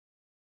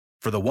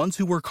For the ones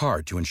who work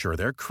hard to ensure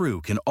their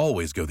crew can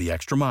always go the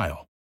extra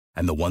mile,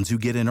 and the ones who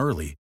get in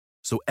early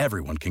so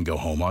everyone can go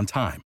home on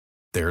time,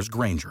 there's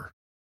Grainger,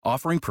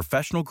 offering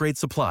professional-grade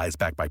supplies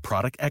backed by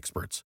product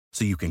experts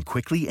so you can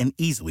quickly and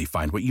easily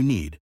find what you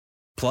need.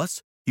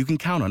 Plus, you can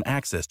count on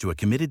access to a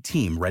committed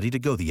team ready to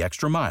go the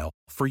extra mile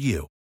for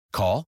you.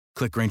 Call,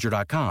 click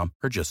Grainger.com,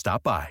 or just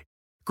stop by.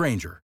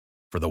 Grainger,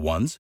 for the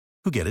ones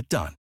who get it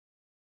done.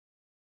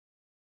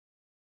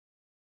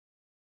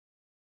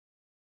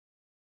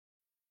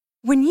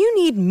 When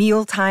you need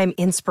mealtime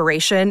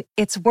inspiration,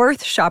 it's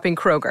worth shopping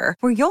Kroger,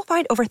 where you'll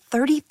find over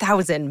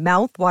 30,000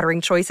 mouth-watering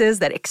choices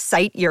that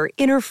excite your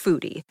inner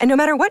foodie. And no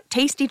matter what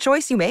tasty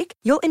choice you make,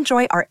 you'll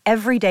enjoy our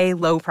everyday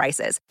low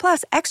prices,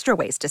 plus extra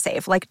ways to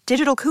save, like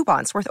digital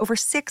coupons worth over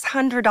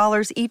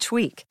 $600 each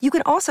week. You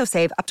can also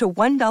save up to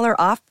 $1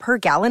 off per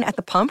gallon at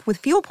the pump with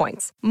fuel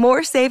points.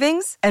 More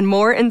savings and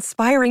more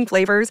inspiring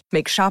flavors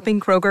make shopping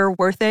Kroger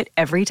worth it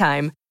every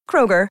time.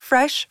 Kroger,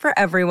 fresh for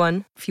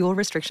everyone. Fuel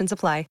restrictions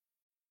apply.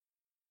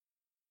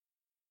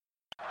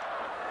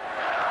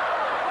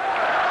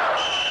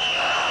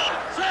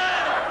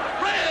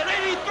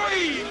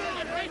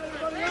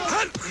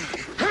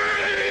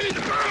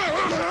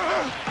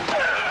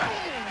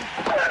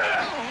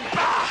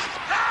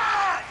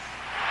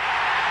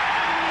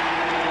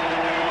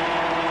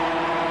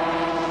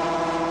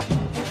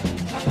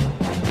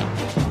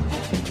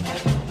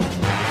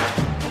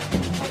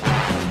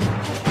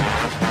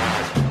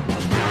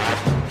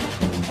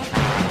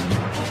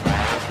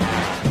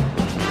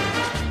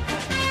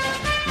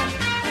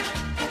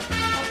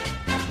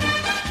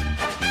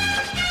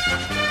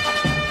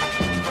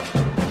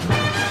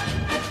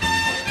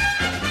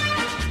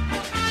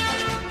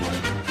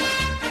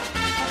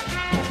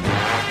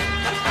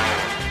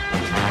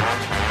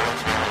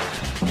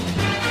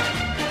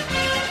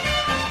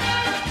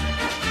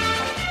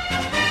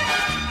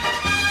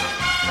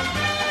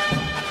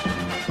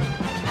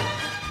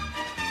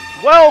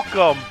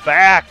 Welcome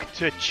back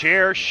to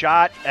Chair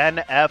Shot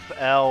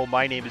NFL.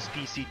 My name is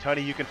PC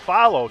Tunney. You can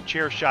follow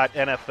Chair Shot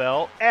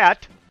NFL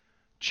at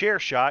Chair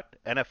Shot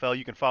NFL.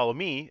 You can follow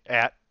me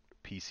at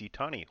PC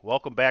Tunney.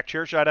 Welcome back.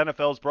 Chair Shot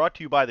NFL is brought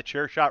to you by the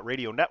Chair Shot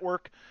Radio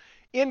Network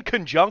in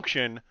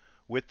conjunction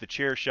with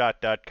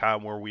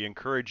thechairshot.com, where we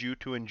encourage you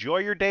to enjoy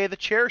your day the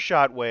Chair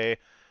Shot way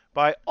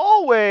by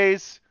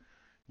always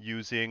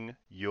using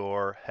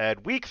your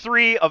head. Week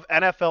 3 of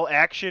NFL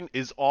action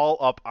is all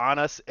up on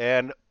us,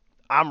 and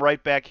I'm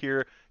right back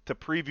here to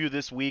preview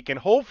this week and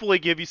hopefully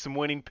give you some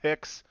winning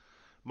picks.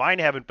 Mine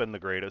haven't been the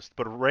greatest,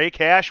 but Ray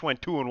Cash went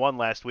 2-1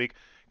 last week.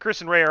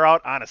 Chris and Ray are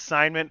out on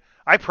assignment.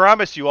 I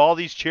promise you, all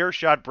these Chair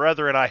Shot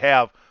brethren I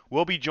have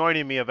will be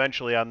joining me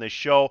eventually on this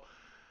show.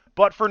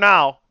 But for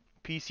now,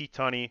 PC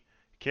Tunney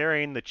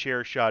carrying the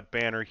Chair Shot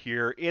banner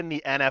here in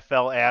the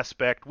NFL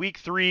aspect. Week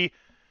 3,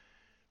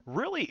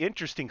 really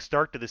interesting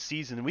start to the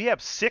season. We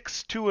have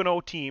 6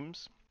 2-0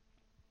 teams.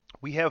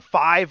 We have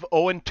 5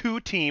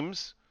 0-2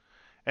 teams.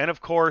 And,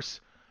 of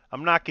course,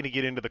 I'm not going to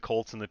get into the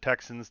Colts and the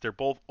Texans. They're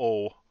both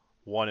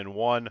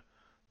 0-1-1.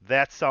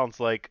 That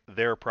sounds like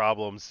their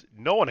problems.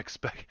 No one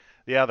expect.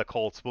 Yeah, the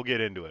Colts. We'll get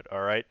into it,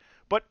 all right?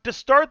 But to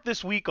start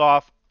this week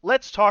off,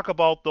 let's talk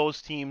about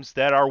those teams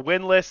that are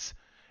winless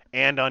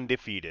and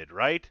undefeated,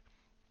 right?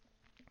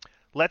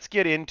 Let's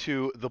get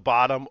into the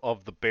bottom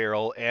of the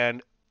barrel,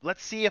 and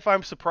let's see if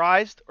I'm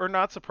surprised or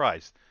not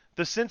surprised.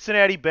 The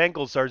Cincinnati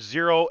Bengals are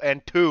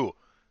 0-2.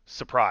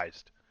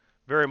 Surprised.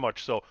 Very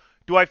much so.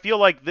 Do I feel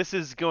like this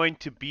is going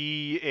to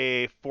be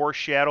a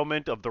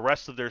foreshadowment of the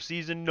rest of their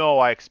season? No,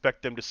 I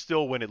expect them to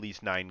still win at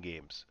least 9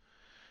 games.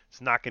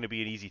 It's not going to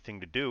be an easy thing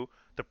to do.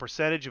 The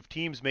percentage of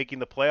teams making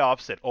the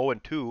playoffs at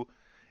 0-2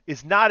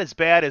 is not as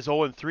bad as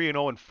 0-3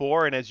 and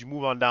 0-4 and as you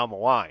move on down the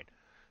line.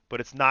 But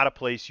it's not a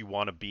place you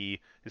want to be,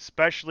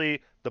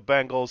 especially the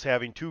Bengals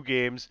having 2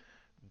 games.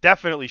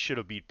 Definitely should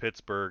have beat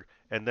Pittsburgh,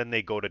 and then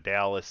they go to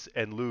Dallas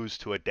and lose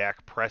to a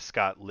Dak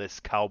Prescott-less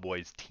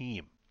Cowboys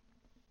team.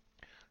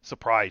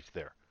 Surprised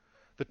there.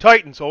 The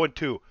Titans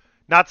 0-2.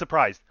 Not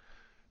surprised.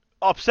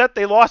 Upset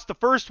they lost the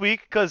first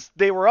week because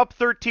they were up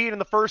 13 in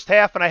the first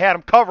half and I had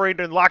them covering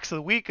during locks of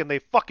the week and they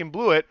fucking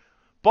blew it.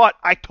 But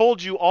I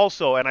told you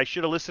also, and I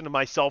should have listened to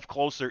myself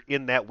closer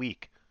in that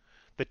week,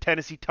 the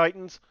Tennessee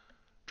Titans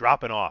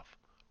dropping off,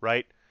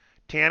 right?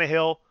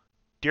 Tannehill,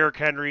 Derrick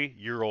Henry,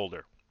 year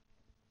older.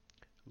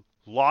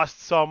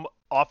 Lost some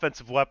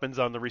offensive weapons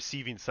on the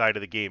receiving side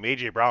of the game.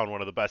 A.J. Brown,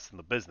 one of the best in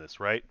the business,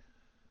 right?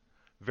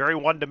 Very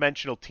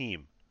one-dimensional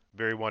team.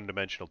 Very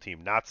one-dimensional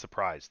team. Not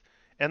surprised.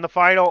 And the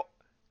final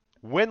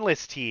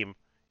winless team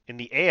in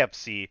the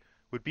AFC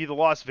would be the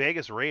Las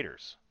Vegas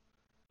Raiders.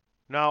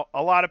 Now,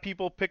 a lot of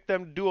people picked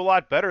them to do a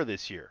lot better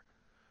this year.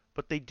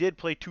 But they did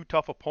play 2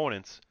 tough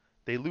opponents.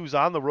 They lose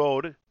on the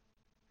road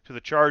to the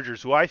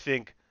Chargers, who I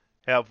think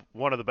have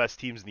one of the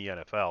best teams in the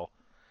NFL.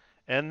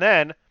 And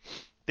then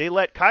they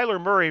let Kyler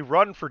Murray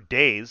run for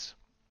days,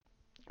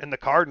 and the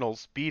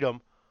Cardinals beat him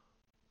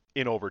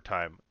in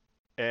overtime.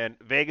 And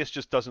Vegas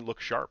just doesn't look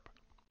sharp.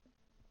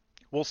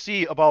 We'll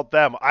see about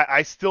them.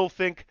 I still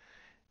think,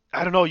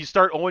 I don't know, you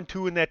start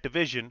 0-2 in that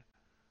division.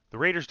 The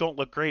Raiders don't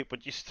look great,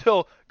 but you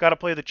still got to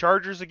play the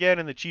Chargers again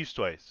and the Chiefs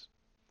twice.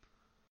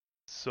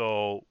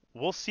 So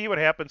we'll see what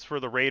happens for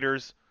the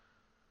Raiders.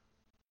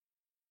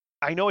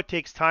 I know it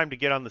takes time to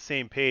get on the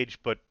same page,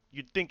 but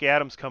you'd think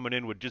Adams coming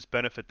in would just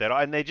benefit that.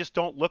 And they just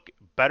don't look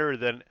better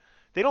than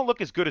 – they don't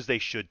look as good as they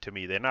should to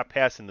me. They're not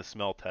passing the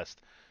smell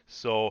test.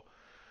 So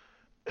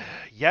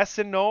yes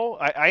and no.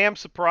 I am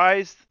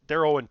surprised they're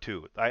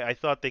 0-2. I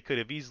thought they could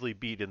have easily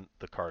beaten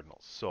the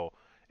Cardinals. So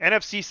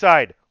NFC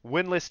side,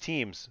 winless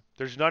teams.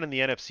 There's none in the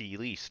NFC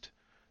East.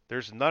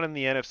 There's none in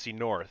the NFC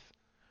North.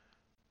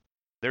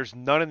 There's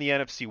none in the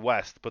NFC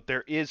West, but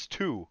there is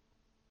 2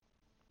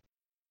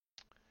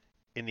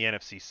 in the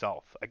NFC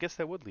South. I guess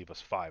that would leave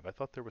us 5. I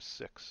thought there was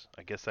 6.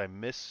 I guess I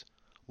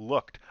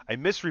mislooked. I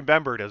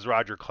misremembered, as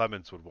Roger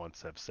Clemens would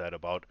once have said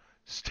about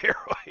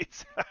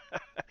steroids.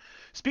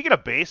 Speaking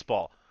of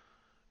baseball,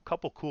 a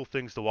couple cool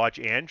things to watch.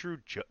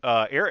 Aaron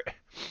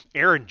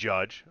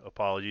Judge,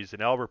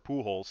 and Albert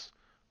Pujols,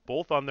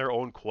 both on their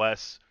own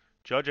quests.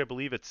 Judge, I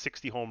believe, at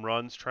 60 home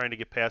runs, trying to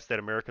get past that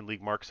American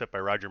League mark set by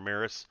Roger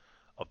Maris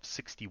of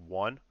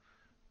 61.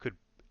 Could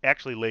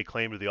actually lay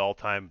claim to the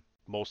all-time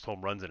most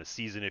home runs in a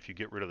season if you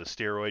get rid of the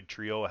steroid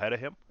trio ahead of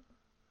him.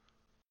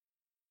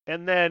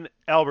 And then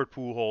Albert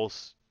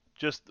Pujols,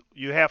 just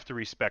you have to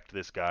respect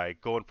this guy,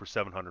 going for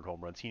 700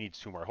 home runs. He needs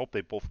 2 more. I hope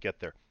they both get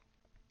there.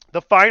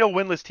 The final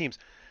winless teams.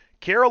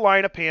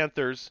 Carolina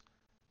Panthers.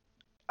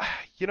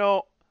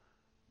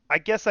 I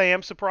guess I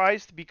am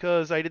surprised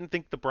because I didn't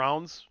think the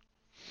Browns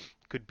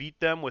could beat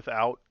them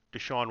without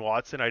Deshaun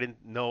Watson. I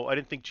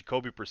didn't think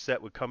Jacoby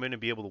Brissett would come in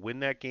and be able to win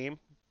that game,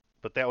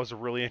 but that was a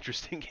really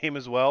interesting game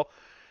as well.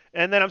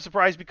 And then I'm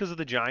surprised because of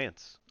the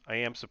Giants. I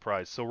am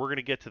surprised. So we're going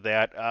to get to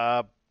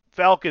that.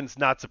 Falcons,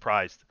 not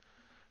surprised.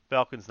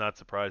 Falcons, not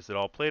surprised at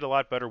all. Played a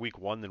lot better week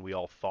 1 than we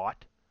all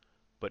thought,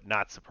 but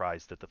not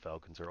surprised that the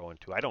Falcons are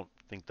 0-2. I don't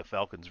think the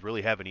Falcons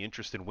really have any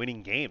interest in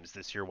winning games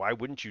this year. Why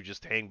wouldn't you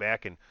just hang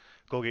back and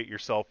go get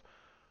yourself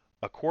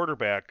a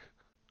quarterback,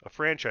 a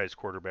franchise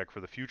quarterback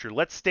for the future?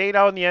 Let's stay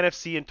down in the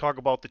NFC and talk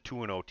about the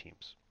 2-0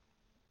 teams.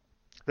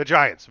 The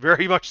Giants,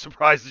 very much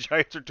surprised the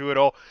Giants are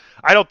 2-0.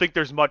 I don't think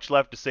there's much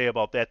left to say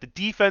about that. The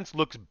defense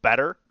looks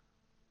better.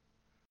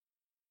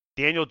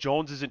 Daniel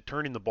Jones isn't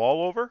turning the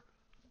ball over.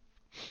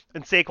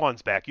 And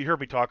Saquon's back. You heard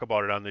me talk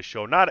about it on this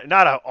show. Not an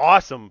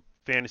awesome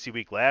fantasy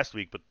week last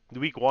week, but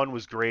week 1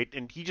 was great,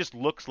 and he just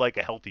looks like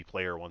a healthy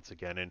player once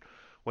again. And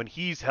when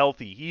he's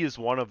healthy, he is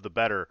one of the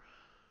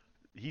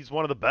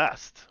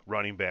best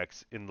running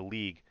backs in the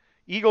league.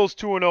 Eagles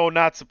 2-0,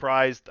 not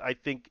surprised. I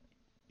think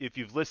if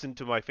you've listened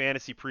to my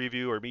fantasy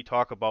preview or me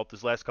talk about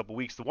this last couple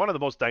weeks, one of the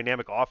most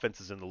dynamic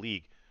offenses in the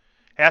league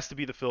has to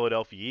be the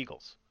Philadelphia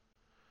Eagles.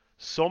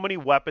 So many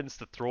weapons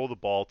to throw the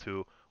ball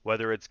to,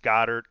 whether it's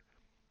Goddard,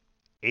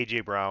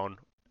 A.J. Brown,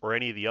 or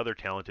any of the other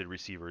talented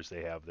receivers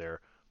they have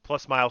there,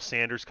 plus Miles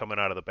Sanders coming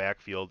out of the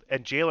backfield,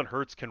 and Jalen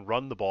Hurts can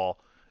run the ball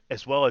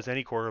as well as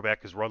any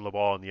quarterback has run the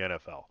ball in the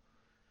NFL.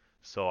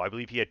 So I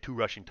believe he had 2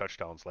 rushing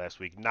touchdowns last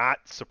week. Not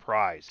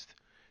surprised.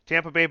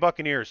 Tampa Bay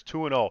Buccaneers,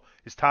 2-0.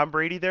 Is Tom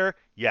Brady there?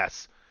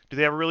 Yes. Do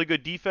they have a really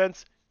good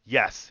defense?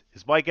 Yes.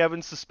 Is Mike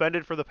Evans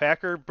suspended for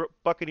the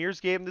Buccaneers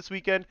game this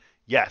weekend?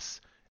 Yes.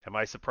 Am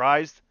I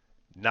surprised?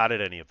 Not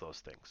at any of those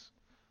things.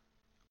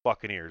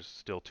 Buccaneers,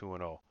 still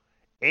 2-0.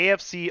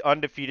 AFC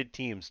undefeated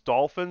teams,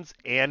 Dolphins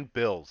and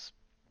Bills.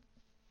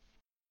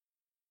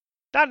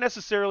 Not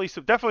necessarily,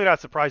 so definitely not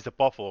surprised at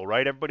Buffalo,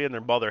 right? Everybody and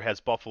their mother has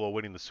Buffalo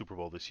winning the Super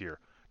Bowl this year.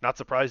 Not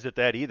surprised at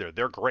that either.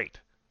 They're great.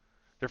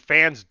 Their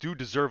fans do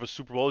deserve a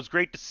Super Bowl. It was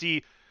great to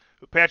see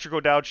Patrick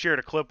O'Dowd shared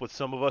a clip with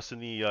some of us in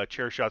the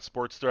Chair Shot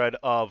Sports thread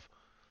of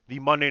the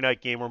Monday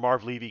night game where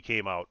Marv Levy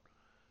came out.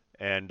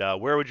 And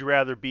where would you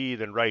rather be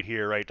than right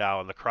here, right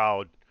now? And the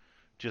crowd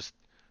just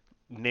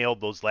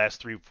nailed those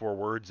last 3-4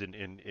 words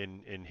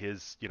in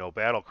his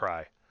battle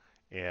cry.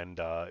 And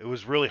it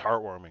was really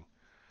heartwarming.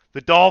 The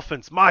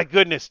Dolphins, my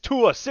goodness,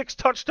 Tua, 6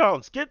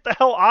 touchdowns. Get the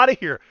hell out of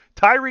here.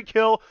 Tyreek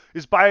Hill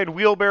is buying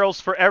wheelbarrows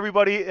for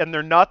everybody and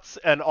their nuts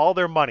and all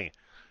their money.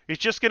 It's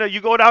just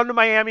you go down to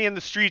Miami in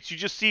the streets, you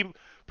just see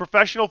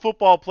professional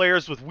football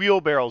players with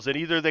wheelbarrows, and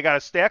either they got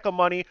a stack of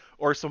money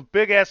or some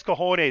big-ass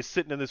cojones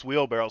sitting in this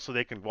wheelbarrow so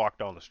they can walk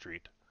down the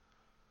street.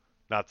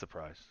 Not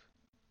surprised.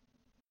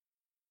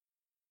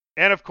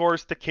 And, of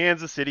course, the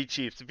Kansas City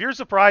Chiefs. If you're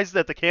surprised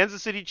that the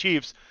Kansas City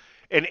Chiefs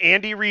and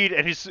Andy Reid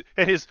and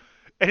his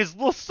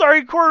little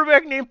sorry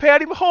quarterback named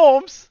Patty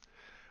Mahomes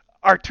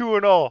are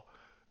 2-0,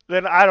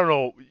 then I don't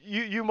know.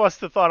 You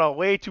must have thought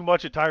way too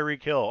much of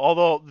Tyreek Hill.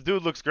 Although the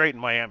dude looks great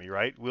in Miami,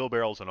 right?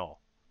 Wheelbarrows and all.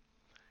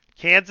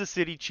 Kansas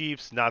City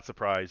Chiefs, not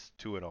surprised,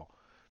 2-0.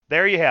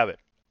 There you have it.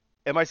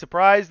 Am I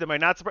surprised? Am I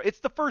not surprised?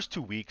 It's the first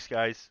 2 weeks,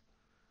 guys.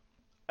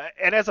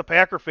 And as a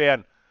Packer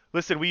fan,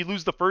 listen, we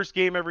lose the first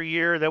game every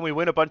year, then we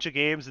win a bunch of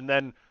games, and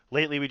then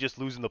lately we just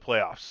lose in the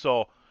playoffs.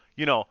 So,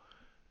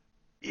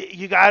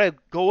 you got to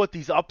go with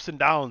these ups and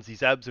downs,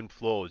 these ebbs and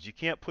flows. You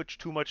can't put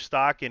too much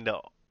stock into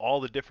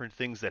all the different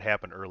things that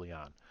happen early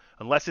on,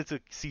 unless it's a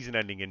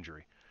season-ending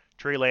injury.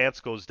 Trey Lance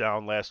goes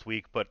down last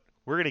week, but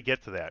we're going to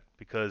get to that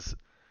because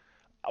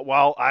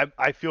While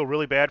I feel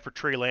really bad for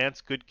Trey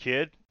Lance, good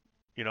kid,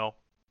 you know,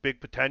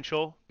 big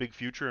potential, big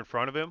future in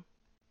front of him.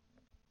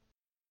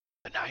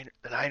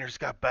 The Niners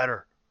got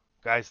better,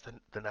 guys.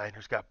 The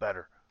Niners got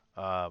better.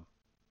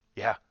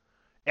 Yeah.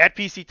 At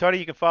PC Tunney,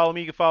 you can follow me.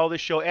 You can follow this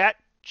show at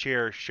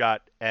ChairShot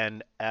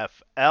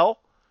NFL.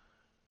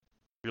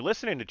 You're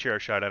listening to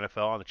ChairShot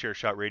NFL on the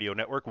ChairShot Radio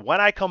Network.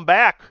 When I come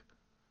back,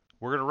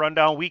 we're going to run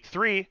down week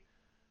 3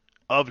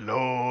 of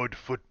Lord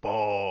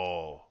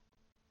Football.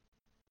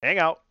 Hang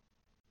out.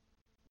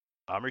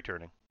 I'm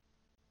returning.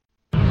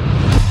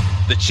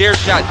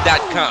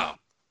 TheChairShot.com.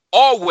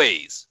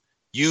 Always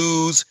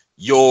use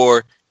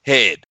your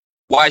head.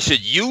 Why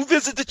should you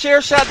visit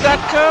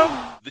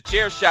TheChairShot.com?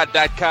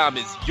 TheChairShot.com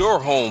is your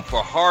home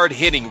for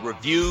hard-hitting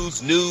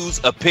reviews,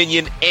 news,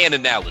 opinion, and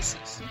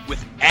analysis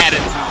with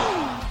attitude.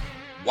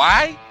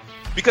 Why?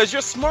 Because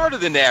you're smarter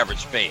than the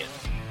average fan.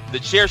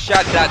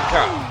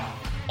 TheChairShot.com.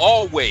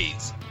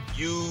 Always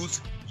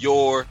use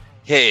your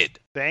head.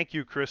 Thank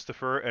you,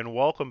 Christopher, and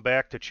welcome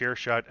back to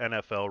ChairShot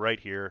NFL right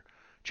here.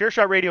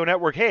 ChairShot Radio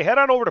Network. Hey, head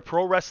on over to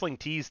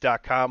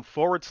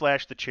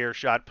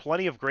ProWrestlingTees.com/TheChairShot.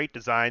 Plenty of great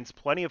designs,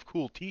 plenty of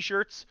cool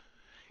t-shirts.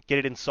 Get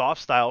it in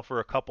soft style for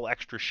a couple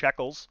extra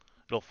shekels.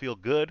 It'll feel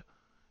good.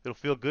 It'll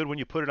feel good when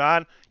you put it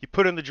on. You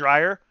put it in the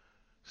dryer.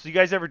 So you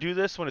guys ever do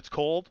this when it's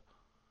cold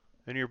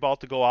and you're about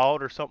to go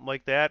out or something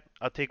like that?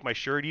 I'll take my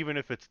shirt, even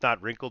if it's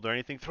not wrinkled or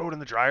anything, throw it in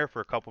the dryer for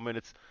a couple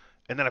minutes,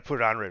 and then I put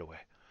it on right away.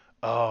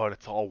 Oh, and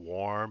it's all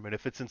warm. And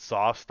if it's in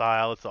soft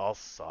style, it's all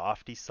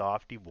softy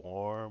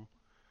warm.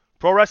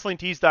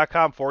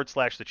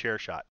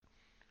 ProWrestlingTees.com/TheChairShot.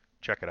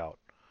 Check it out.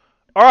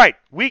 All right,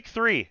 week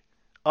 3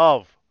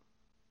 of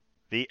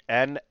the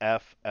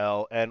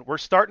NFL, and we're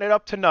starting it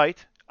up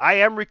tonight. I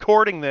am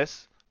recording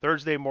this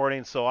Thursday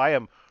morning, so I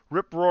am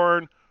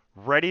rip-roaring,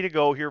 ready to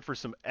go here for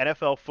some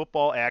NFL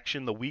football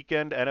action. The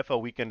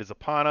NFL weekend is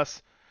upon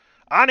us.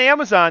 On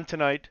Amazon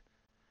tonight,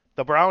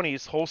 the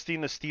Brownies hosting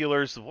the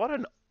Steelers. What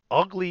an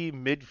ugly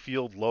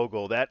midfield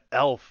logo. That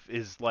elf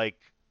is like,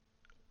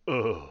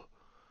 ugh.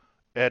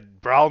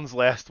 And Browns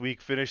last week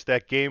finished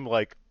that game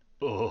like,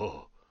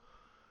 ugh.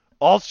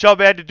 All Chubb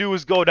had to do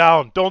was go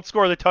down. Don't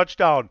score the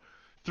touchdown.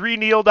 3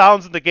 kneel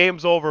downs and the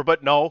game's over,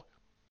 but no.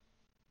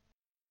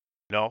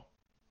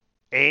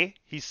 A,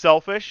 he's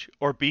selfish,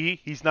 or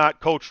B, he's not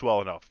coached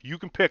well enough. You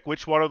can pick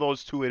which one of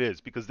those two it is,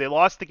 because they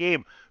lost the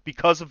game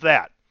because of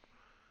that.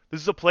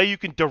 This is a play you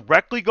can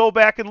directly go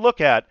back and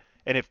look at,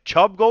 and if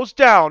Chubb goes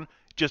down,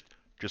 just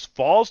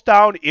falls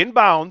down in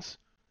bounds,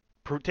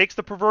 takes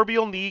the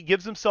proverbial knee,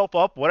 gives himself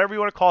up, whatever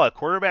you want to call it,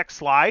 quarterback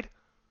slide.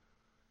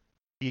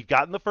 He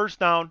got in the first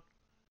down.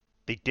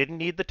 They didn't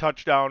need the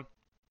touchdown.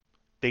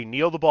 They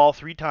kneeled the ball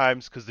 3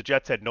 times because the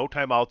Jets had no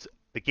timeouts.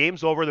 The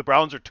game's over. The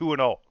Browns are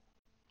 2-0.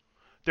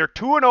 They're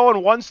 2-0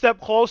 and one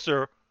step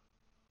closer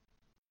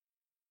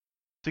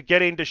to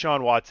getting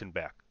Deshaun Watson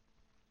back.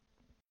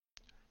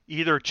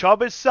 Either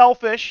Chubb is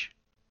selfish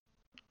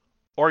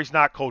or he's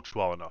not coached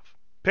well enough.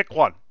 Pick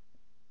one.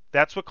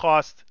 That's what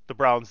cost the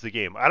Browns the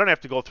game. I don't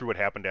have to go through what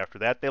happened after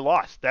that. They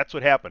lost. That's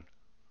what happened.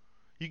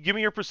 You give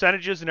me your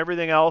percentages and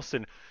everything else,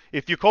 and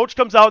if your coach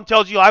comes out and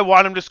tells you, I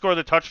want him to score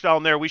the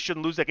touchdown there, we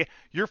shouldn't lose that game,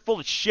 you're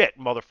full of shit,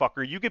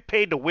 motherfucker. You get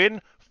paid to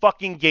win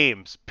fucking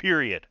games,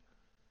 period.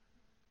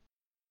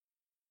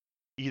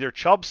 Either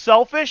Chubb's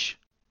selfish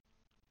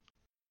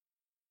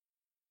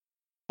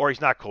or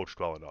he's not coached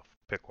well enough.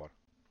 Pick one.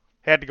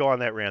 Had to go on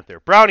that rant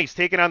there. Brownies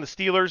taking on the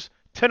Steelers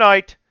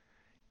tonight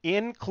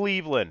in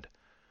Cleveland.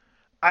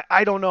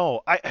 I don't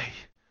know.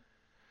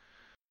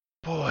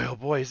 Boy, oh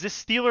boy, is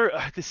this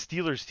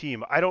Steelers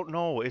team? I don't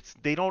know.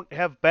 They don't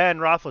have Ben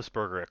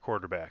Roethlisberger at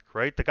quarterback,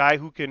 right? The guy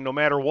who can, no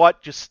matter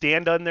what, just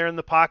stand on there in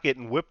the pocket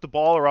and whip the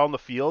ball around the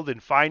field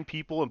and find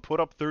people and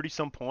put up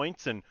 30-some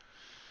points. And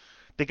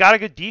they got a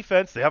good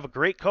defense. They have a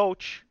great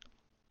coach.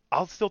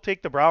 I'll still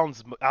take the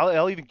Browns.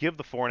 I'll even give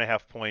the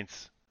 4.5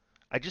 points.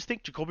 I just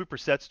think Jacoby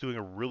Brissett's doing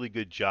a really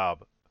good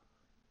job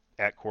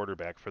at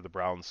quarterback for the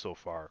Browns so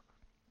far.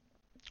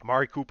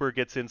 Amari Cooper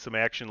gets in some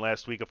action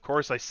last week. Of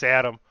course, I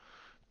sat him.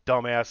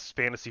 Dumbass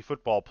fantasy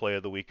football play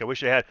of the week. I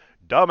wish I had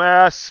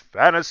dumbass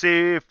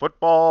fantasy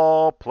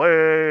football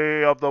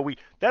play of the week.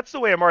 That's the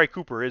way Amari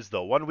Cooper is,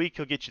 though. One week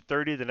he'll get you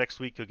 30, the next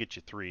week he'll get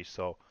you 3.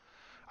 So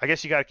I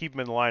guess you got to keep him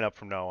in the lineup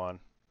from now on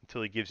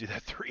until he gives you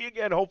that 3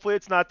 again. Hopefully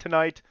it's not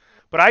tonight.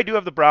 But I do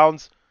have the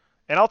Browns,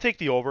 and I'll take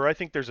the over. I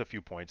think there's a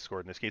few points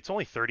scored in this game. It's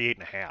only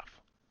 38.5.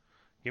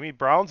 Give me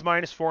Browns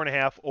minus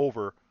 4.5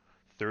 over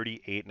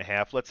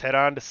 38.5. Let's head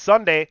on to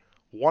Sunday,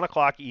 1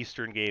 o'clock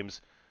Eastern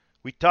games.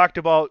 We talked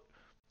about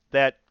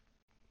that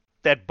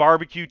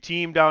barbecue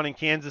team down in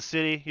Kansas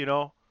City,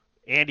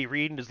 Andy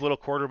Reid and his little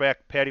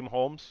quarterback, Patty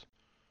Mahomes.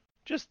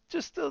 Just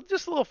a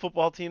little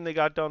football team they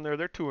got down there.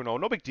 They're 2-0.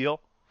 No big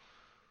deal.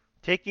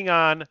 Taking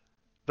on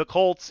the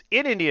Colts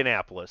in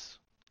Indianapolis.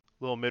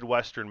 Little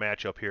Midwestern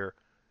matchup here.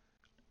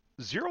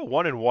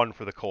 0-1-1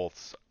 for the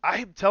Colts.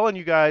 I'm telling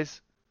you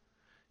guys,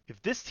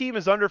 if this team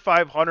is under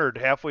 500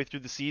 halfway through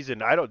the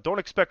season, don't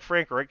expect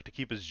Frank Reich to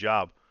keep his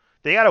job.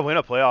 They got to win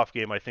a playoff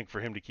game, I think,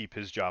 for him to keep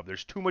his job.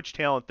 There's too much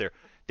talent there.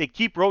 They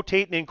keep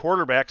rotating in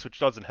quarterbacks, which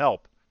doesn't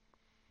help.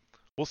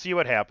 We'll see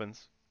what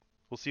happens.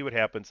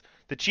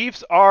 The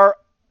Chiefs are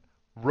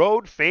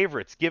road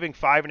favorites, giving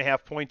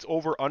 5.5 points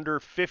over under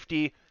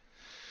 50.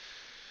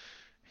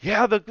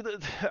 Yeah, the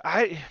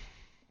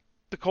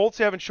Colts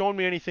haven't shown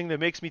me anything that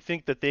makes me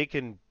think that they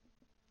can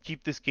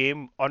keep this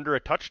game under a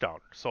touchdown.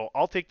 So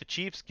I'll take the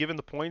Chiefs, given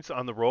the points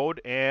on the road,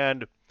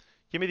 and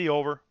give me the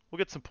over. We'll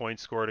get some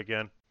points scored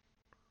again.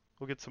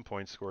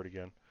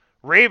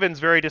 Ravens,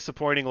 very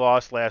disappointing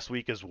loss last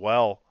week as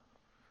well.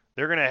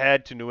 They're going to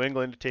head to New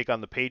England to take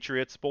on the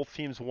Patriots. Both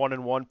teams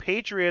 1-1.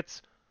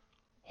 Patriots,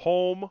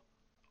 home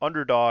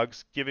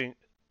underdogs, getting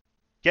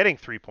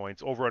 3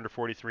 points, over under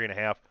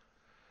 43.5.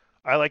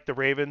 I like the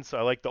Ravens.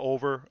 I like the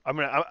over.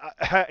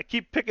 I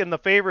keep picking the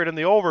favorite and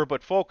the over,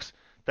 but folks,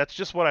 that's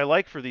just what I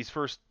like for these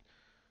first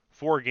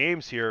 4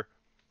 games here.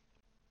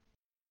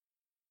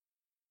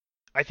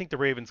 I think the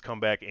Ravens come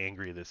back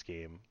angry this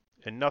game,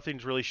 and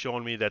nothing's really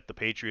shown me that the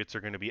Patriots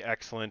are going to be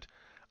excellent.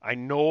 I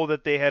know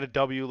that they had a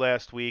W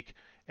last week,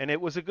 and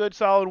it was a good,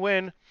 solid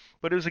win,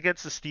 but it was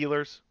against the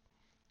Steelers.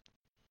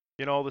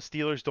 The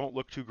Steelers don't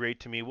look too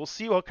great to me. We'll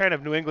see what kind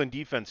of New England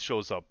defense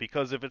shows up,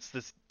 because if it's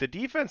the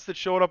defense that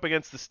showed up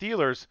against the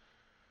Steelers,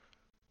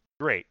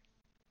 great.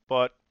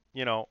 But,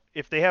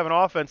 if they have an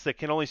offense that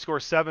can only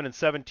score 7 and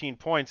 17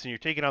 points, and you're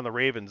taking on the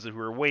Ravens, who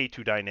are way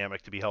too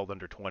dynamic to be held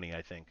under 20,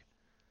 I think.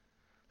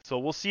 So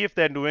we'll see if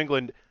that New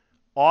England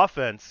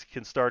offense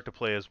can start to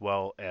play as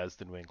well as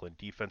the New England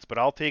defense. But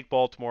I'll take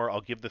Baltimore.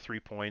 I'll give the 3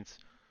 points.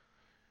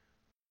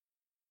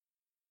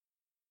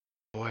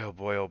 Boy, oh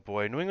boy, oh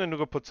boy. New England will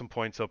go put some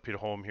points up at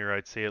home here.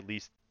 I'd say at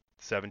least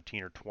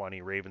 17 or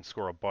 20. Ravens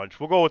score a bunch.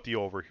 We'll go with the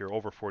over here,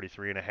 over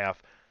 43.5.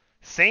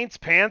 Saints,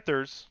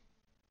 Panthers.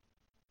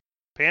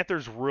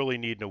 Panthers really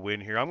needing a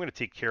win here. I'm going to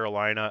take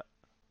Carolina.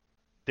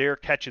 They're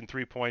catching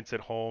 3 points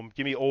at home.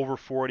 Give me over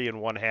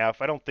 40.5.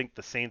 I don't think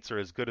the Saints are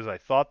as good as I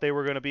thought they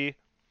were going to be,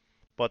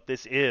 but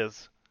this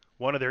is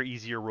one of their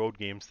easier road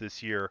games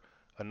this year.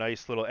 A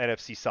nice little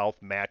NFC South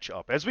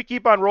matchup. As we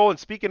keep on rolling,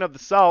 speaking of the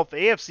South,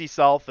 AFC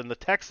South and the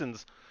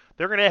Texans,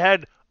 they're going to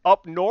head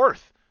up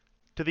north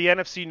to the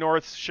NFC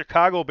North.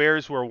 Chicago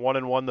Bears, who are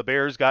 1-1. The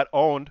Bears got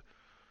owned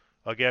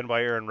again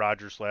by Aaron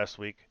Rodgers last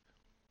week.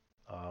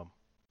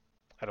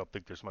 I don't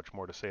think there's much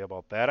more to say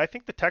about that. I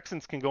think the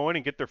Texans can go in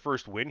and get their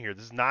first win here.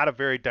 This is not a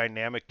very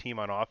dynamic team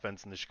on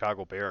offense in the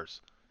Chicago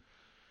Bears.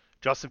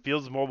 Justin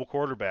Fields is a mobile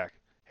quarterback.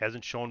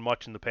 Hasn't shown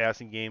much in the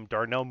passing game.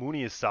 Darnell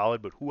Mooney is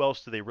solid, but who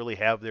else do they really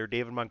have there?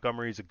 David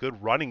Montgomery is a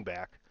good running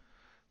back,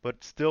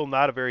 but still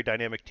not a very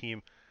dynamic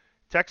team.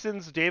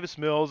 Texans, Davis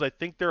Mills, I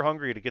think they're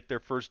hungry to get their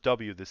first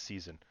W this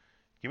season.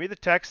 Give me the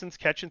Texans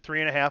catching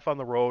 3.5 on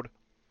the road,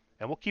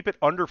 and we'll keep it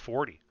under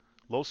 40.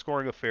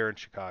 Low-scoring affair in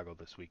Chicago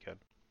this weekend.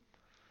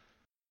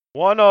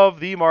 One of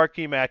the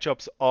marquee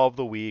matchups of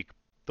the week,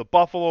 the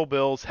Buffalo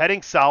Bills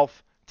heading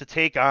south to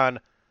take on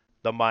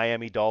the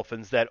Miami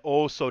Dolphins. That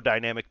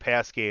oh-so-dynamic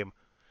pass game.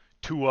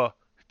 Tua,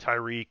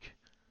 Tyreek,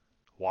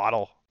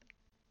 Waddle.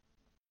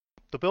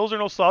 The Bills are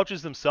no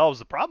slouches themselves.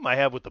 The problem I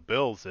have with the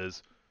Bills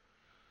is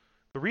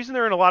the reason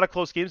they're in a lot of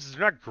close games is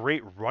they're not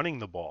great running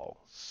the ball.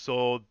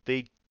 So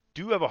they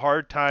do have a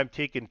hard time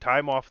taking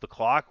time off the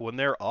clock when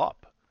they're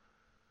up.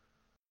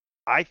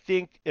 I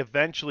think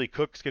eventually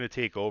Cook's going to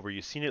take over.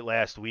 You've seen it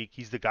last week.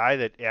 He's the guy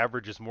that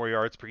averages more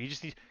yards per.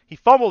 He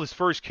fumbled his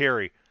first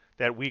carry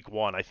that week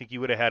 1. I think he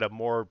would have had a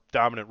more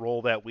dominant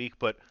role that week,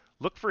 but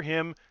look for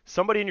him,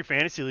 somebody in your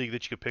fantasy league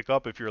that you could pick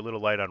up if you're a little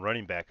light on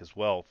running back as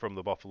well from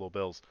the Buffalo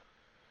Bills.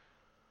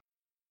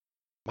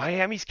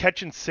 Miami's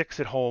catching 6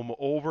 at home,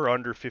 over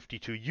under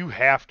 52. You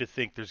have to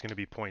think there's going to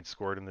be points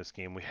scored in this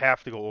game. We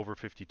have to go over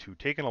 52.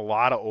 Taking a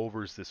lot of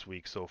overs this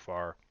week so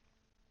far.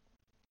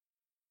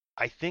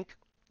 I think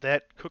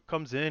that Cook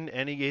comes in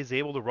and he is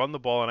able to run the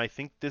ball, and I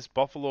think this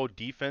Buffalo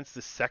defense,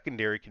 this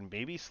secondary, can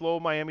maybe slow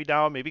Miami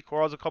down, maybe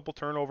cause a couple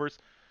turnovers.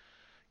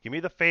 Give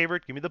me the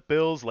favorite. Give me the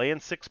Bills laying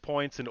 6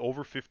 points and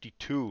over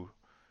 52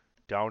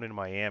 down in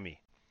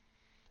Miami.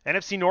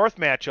 NFC North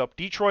matchup,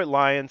 Detroit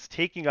Lions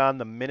taking on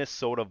the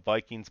Minnesota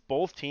Vikings.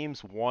 Both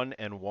teams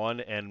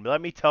 1-1. And let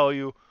me tell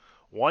you,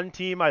 one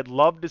team I'd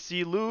love to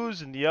see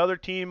lose, and the other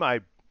team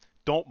I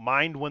don't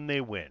mind when they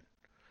win.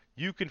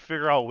 You can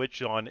figure out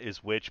which one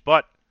is which,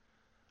 but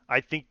I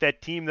think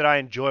that team that I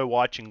enjoy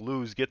watching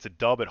lose gets a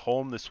dub at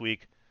home this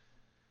week.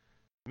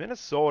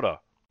 Minnesota.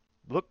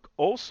 Look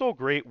oh so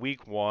great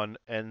week 1,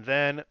 and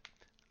then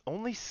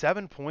only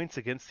 7 points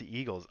against the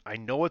Eagles. I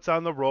know it's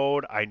on the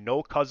road. I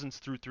know Cousins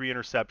threw 3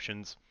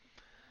 interceptions.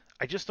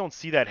 I just don't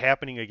see that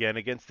happening again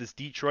against this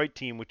Detroit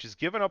team, which has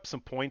given up some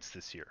points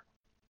this year.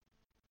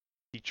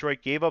 Detroit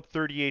gave up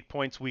 38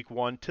 points week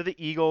 1 to the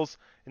Eagles,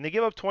 and they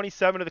gave up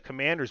 27 to the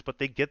Commanders, but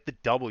they get the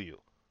W.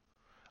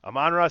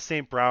 Amon-Ra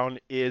St. Brown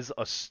is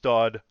a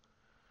stud.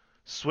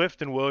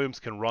 Swift and Williams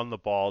can run the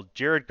ball.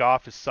 Jared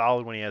Goff is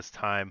solid when he has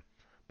time.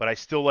 But I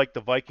still like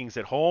the Vikings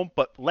at home.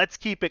 But let's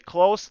keep it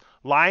close.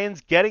 Lions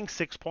getting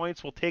 6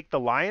 points. We'll take the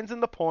Lions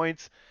and the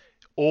points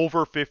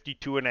over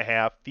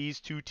 52.5.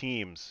 These two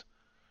teams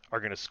are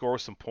going to score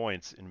some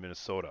points in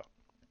Minnesota.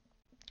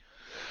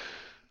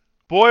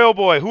 Boy, oh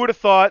boy, who would have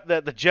thought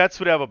that the Jets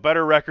would have a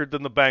better record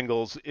than the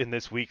Bengals in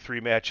this Week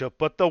 3 matchup?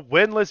 But the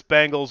winless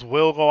Bengals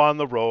will go on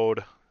the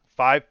road,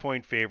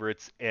 5-point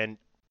favorites, and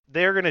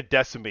they're going to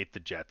decimate the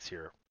Jets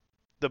here.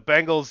 The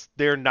Bengals,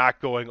 they're not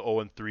going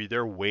 0-3.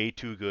 They're way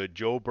too good.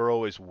 Joe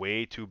Burrow is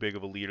way too big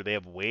of a leader. They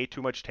have way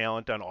too much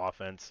talent on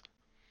offense.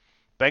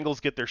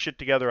 Bengals get their shit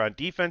together on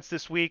defense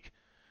this week.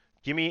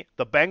 Give me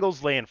the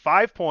Bengals laying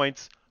 5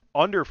 points,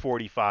 under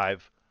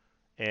 45.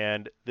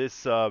 And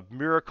this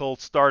miracle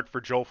start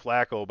for Joe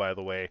Flacco, by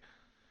the way,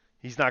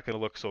 he's not going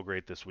to look so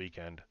great this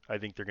weekend. I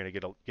think they're going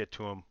to get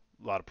to him.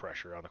 A lot of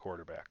pressure on the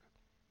quarterback.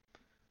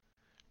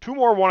 2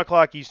 more 1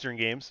 o'clock Eastern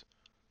games.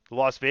 The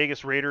Las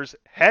Vegas Raiders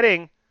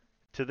heading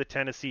to the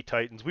Tennessee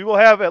Titans. We will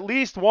have at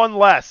least one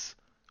less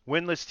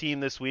winless team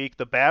this week.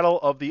 The battle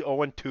of the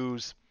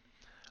 0-2s.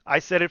 I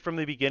said it from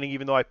the beginning,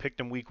 even though I picked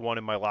them week 1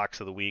 in my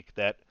locks of the week,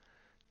 that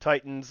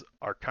Titans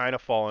are kind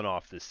of falling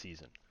off this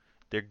season.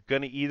 They're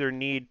going to either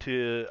need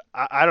to,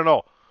 I don't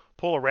know,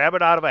 pull a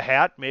rabbit out of a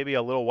hat, maybe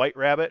a little white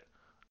rabbit,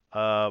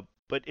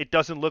 but it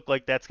doesn't look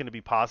like that's going to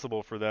be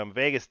possible for them.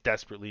 Vegas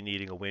desperately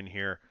needing a win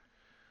here.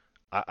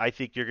 I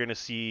think you're going to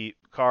see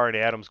Carr and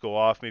Adams go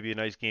off, maybe a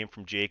nice game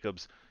from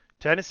Jacobs.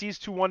 Tennessee's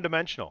too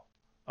one-dimensional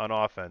on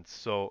offense,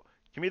 so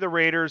give me the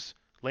Raiders,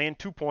 laying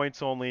 2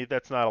 points only.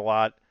 That's not a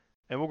lot,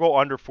 and we'll go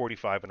under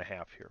 45.5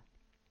 here.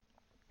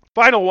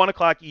 Final 1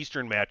 o'clock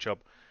Eastern matchup,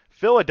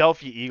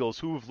 Philadelphia Eagles,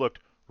 who have looked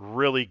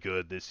really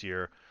good this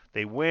year.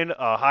 They win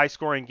a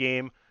high-scoring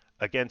game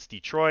against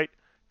Detroit.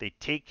 They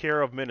take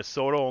care of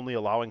Minnesota, only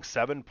allowing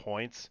 7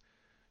 points.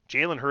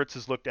 Jalen Hurts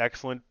has looked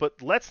excellent,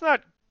 but let's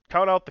not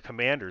count out the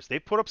Commanders.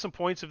 They've put up some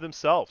points of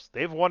themselves.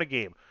 They've won a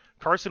game.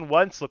 Carson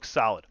Wentz looks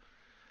solid.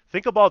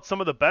 Think about some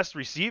of the best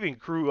receiving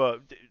crew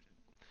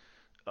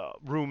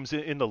rooms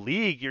in the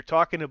league. You're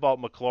talking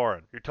about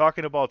McLaurin. You're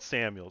talking about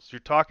Samuels. You're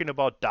talking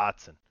about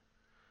Dotson.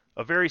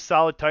 A very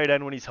solid tight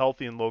end when he's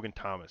healthy in Logan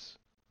Thomas.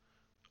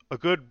 A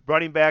good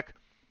running back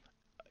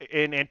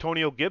in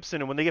Antonio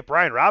Gibson, and when they get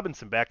Brian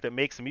Robinson back, that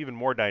makes them even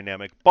more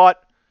dynamic.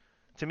 But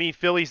to me,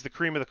 Philly's the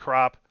cream of the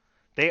crop.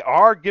 They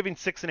are giving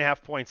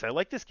 6.5 points. I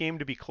like this game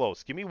to be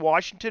close. Give me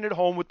Washington at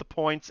home with the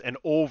points and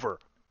over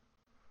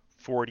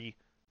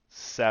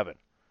 47.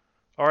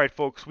 All right,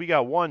 folks, we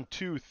got 1,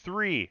 2,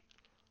 3,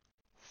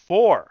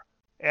 4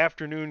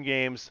 afternoon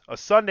games, a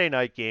Sunday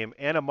night game,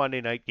 and a Monday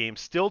night game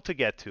still to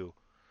get to.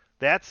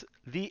 That's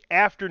the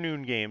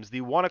afternoon games.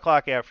 The 1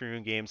 o'clock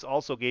afternoon games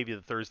also gave you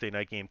the Thursday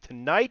night game.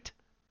 Tonight,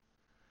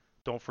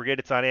 don't forget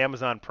it's on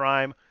Amazon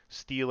Prime,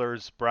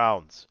 Steelers,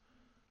 Browns.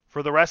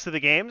 For the rest of the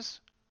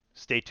games,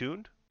 stay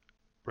tuned.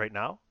 Right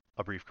now,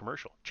 a brief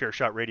commercial.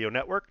 Chairshot Radio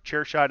Network,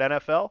 Chairshot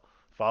NFL.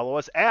 Follow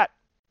us at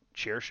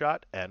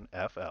Chairshot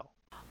NFL.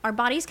 Our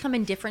bodies come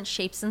in different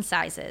shapes and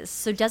sizes,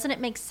 so doesn't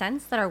it make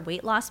sense that our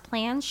weight loss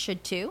plans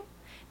should too?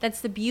 That's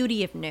the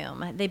beauty of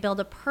Noom. They build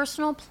a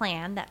personal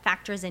plan that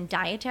factors in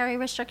dietary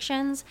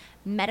restrictions,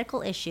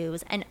 medical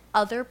issues, and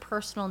other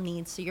personal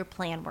needs so your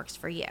plan works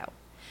for you.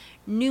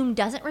 Noom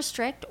doesn't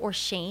restrict or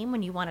shame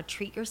when you want to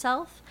treat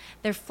yourself.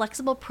 Their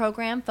flexible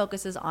program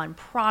focuses on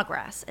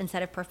progress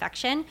instead of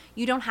perfection.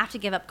 You don't have to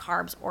give up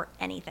carbs or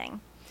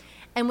anything.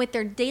 And with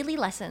their daily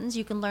lessons,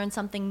 you can learn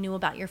something new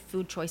about your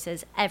food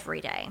choices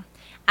every day.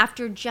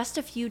 After just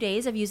a few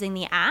days of using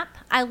the app,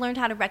 I learned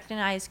how to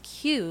recognize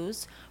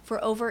cues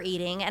for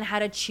overeating and how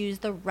to choose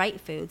the right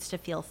foods to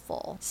feel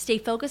full. Stay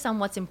focused on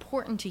what's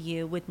important to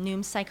you with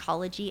Noom's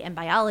psychology and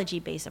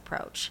biology-based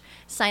approach.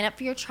 Sign up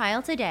for your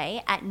trial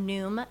today at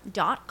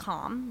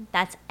Noom.com.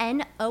 That's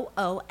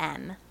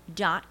Noom.com.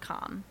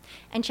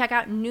 And check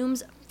out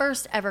Noom's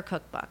first ever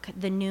cookbook,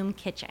 The Noom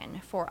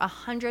Kitchen, for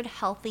 100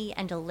 healthy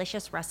and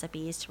delicious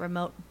recipes to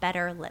promote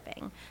better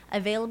living.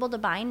 Available to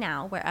buy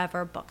now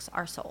wherever books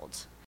are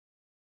sold.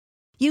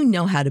 You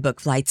know how to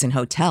book flights and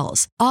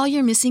hotels. All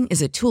you're missing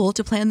is a tool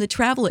to plan the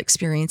travel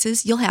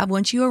experiences you'll have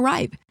once you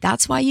arrive.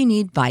 That's why you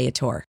need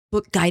Viator.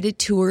 Book guided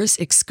tours,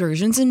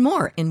 excursions, and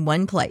more in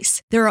one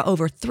place. There are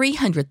over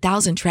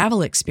 300,000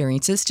 travel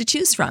experiences to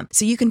choose from,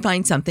 so you can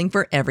find something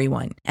for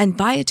everyone. And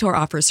Viator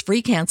offers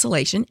free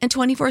cancellation and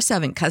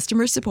 24/7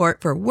 customer support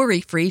for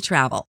worry-free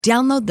travel.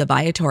 Download the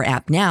Viator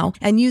app now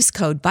and use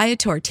code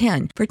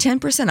Viator10 for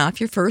 10%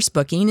 off your first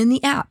booking in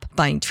the app.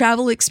 Find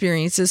travel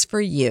experiences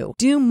for you.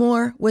 Do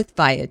more with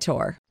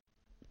Viator.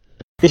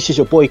 This is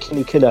your boy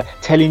Kenny Killer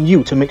telling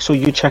you to make sure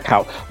you check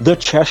out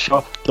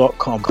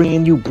thechairshot.com,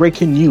 bringing you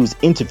breaking news,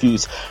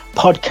 interviews,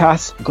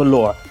 podcasts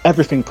galore,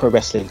 everything pro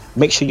wrestling.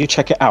 Make sure you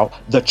check it out,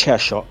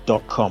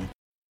 thechairshot.com.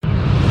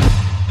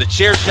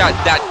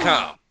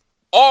 Thechairshot.com.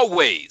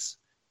 Always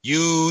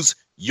use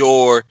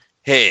your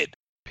head.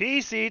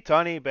 PC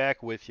Tunney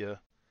back with you.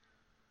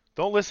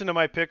 Don't listen to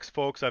my picks,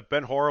 folks. I've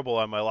been horrible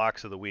on my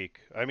locks of the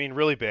week. I mean,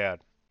 really bad.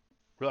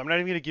 I'm not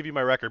even going to give you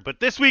my record, but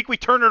this week we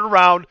turn it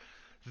around.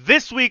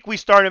 This week we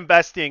start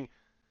investing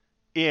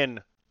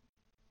in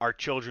our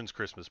children's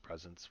Christmas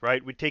presents,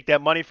 right? We take that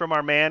money from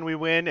our man we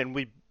win, and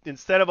we,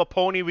 instead of a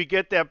pony, we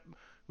get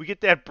We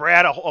get that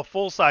Brad a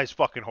full-size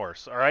fucking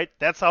horse, all right?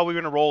 That's how we're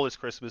going to roll this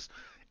Christmas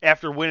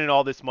after winning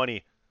all this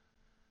money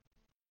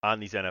on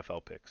these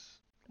NFL picks.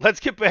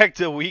 Let's get back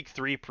to Week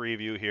 3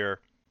 preview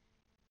here.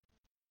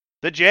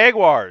 The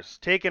Jaguars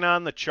taking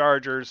on the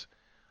Chargers.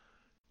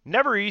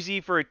 Never easy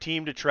for a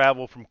team to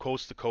travel from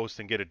coast to coast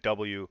and get a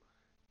W.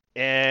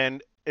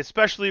 And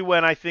especially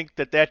when I think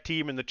that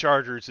team in the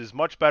Chargers is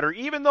much better,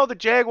 even though the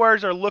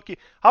Jaguars are looking.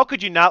 How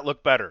could you not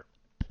look better?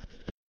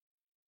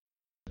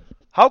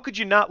 How could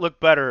you not look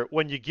better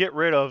when you get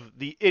rid of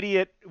the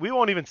idiot? We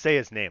won't even say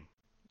his name.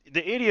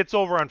 The idiot's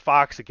over on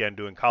Fox again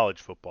doing college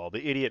football.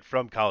 The idiot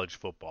from college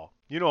football.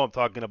 You know what I'm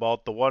talking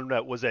about. The one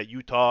that was at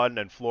Utah and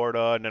then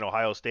Florida and then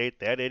Ohio State.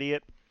 That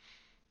idiot.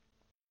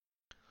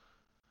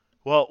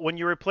 Well, when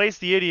you replace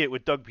the idiot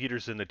with Doug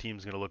Peterson, the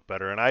team's going to look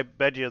better. And I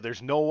bet you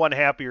there's no one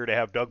happier to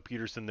have Doug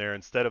Peterson there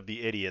instead of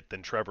the idiot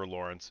than Trevor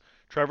Lawrence.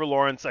 Trevor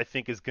Lawrence, I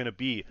think, is going to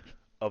be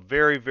a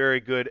very, very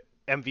good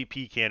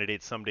MVP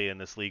candidate someday in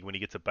this league when he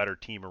gets a better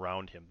team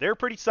around him. They're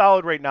pretty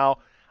solid right now.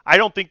 I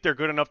don't think they're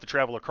good enough to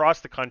travel across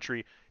the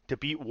country to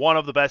beat one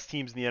of the best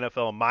teams in the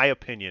NFL, in my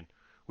opinion,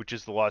 which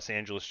is the Los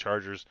Angeles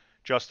Chargers.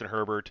 Justin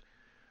Herbert.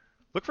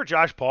 Look for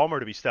Josh Palmer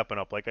to be stepping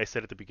up, like I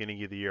said at the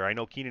beginning of the year. I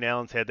know Keenan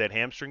Allen's had that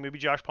hamstring. Maybe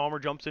Josh Palmer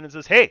jumps in and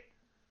says, hey,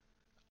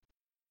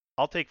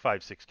 I'll take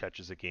 5-6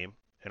 catches a game,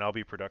 and I'll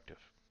be productive.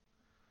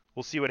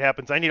 We'll see what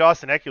happens. I need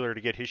Austin Eckler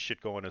to get his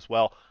shit going as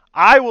well.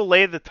 I will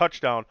lay the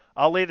touchdown.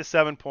 I'll lay the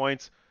 7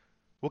 points.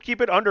 We'll keep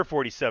it under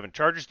 47.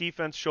 Chargers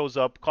defense shows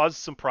up, causes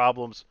some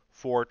problems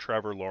for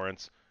Trevor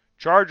Lawrence.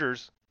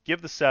 Chargers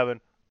give the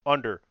 7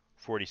 under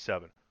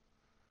 47.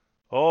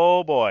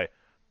 Oh, boy.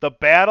 The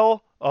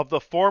battle of the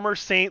former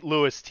St.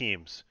 Louis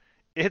teams.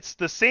 It's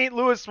the St.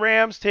 Louis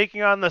Rams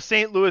taking on the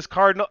St. Louis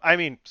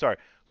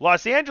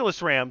Los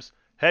Angeles Rams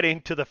heading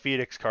to the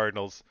Phoenix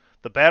Cardinals.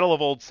 The battle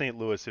of old St.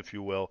 Louis, if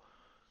you will.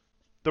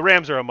 The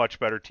Rams are a much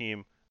better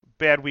team.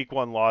 Bad week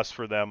 1 loss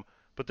for them,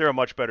 but they're a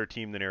much better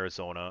team than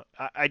Arizona.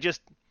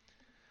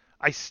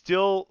 I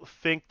still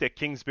think that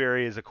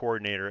Kingsbury is a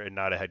coordinator and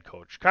not a head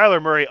coach.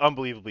 Kyler Murray,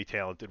 unbelievably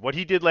talented. What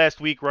he did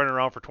last week, running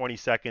around for 20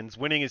 seconds,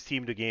 winning his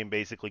team to game,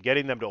 basically,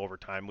 getting them to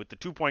overtime with the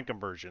 2-point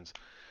conversions.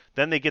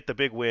 Then they get the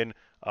big win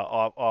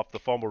off the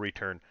fumble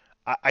return.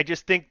 I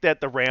just think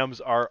that the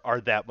Rams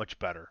are that much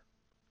better.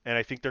 And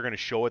I think they're going to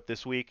show it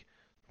this week.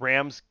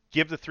 Rams,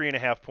 give the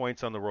 3.5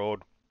 points on the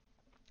road.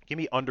 Give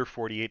me under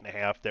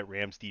 48.5. That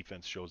Rams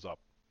defense shows up.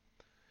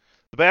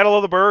 The Battle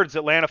of the Birds,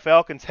 Atlanta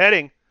Falcons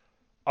heading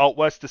out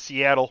west to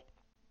Seattle.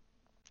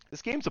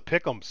 This game's a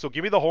pick'em, so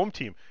give me the home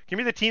team. Give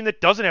me the team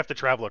that doesn't have to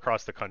travel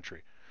across the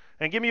country.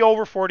 And give me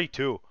over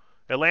 42.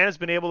 Atlanta's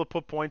been able to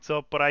put points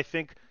up, but I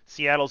think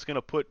Seattle's going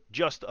to put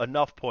just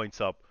enough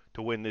points up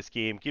to win this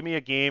game. Give me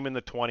a game in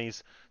the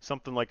 20s,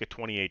 something like a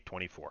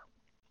 28-24.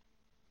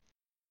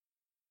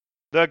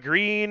 The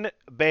Green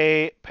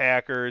Bay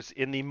Packers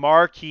in the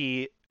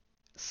marquee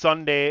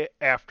Sunday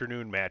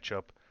afternoon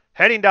matchup,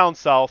 heading down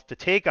south to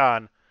take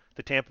on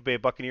the Tampa Bay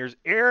Buccaneers.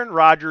 Aaron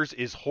Rodgers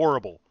is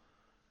horrible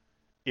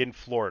in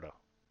Florida.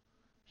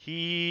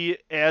 He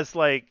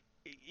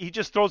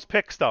just throws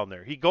picks down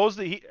there. He goes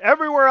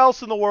everywhere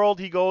else in the world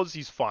he goes,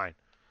 he's fine.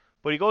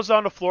 But he goes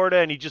down to Florida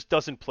and he just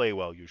doesn't play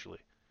well usually.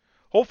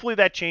 Hopefully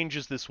that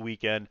changes this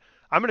weekend.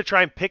 I'm going to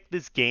try and pick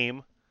this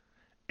game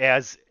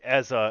as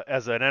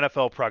an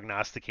NFL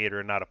prognosticator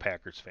and not a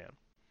Packers fan.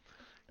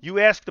 You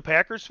ask the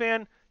Packers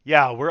fan,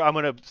 yeah, I'm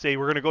going to say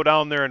we're going to go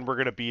down there and we're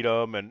going to beat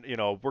them, and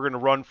we're going to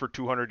run for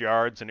 200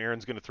 yards and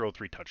Aaron's going to throw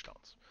 3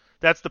 touchdowns.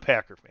 That's the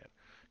Packer fan.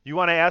 You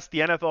want to ask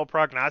the NFL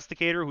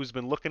prognosticator who's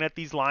been looking at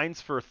these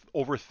lines for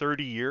over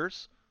 30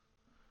 years?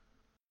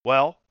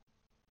 Well,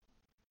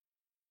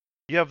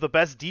 you have the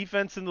best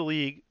defense in the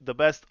league, the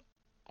best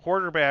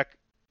quarterback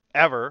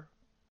ever,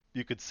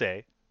 you could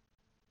say.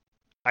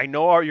 I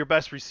know your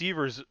best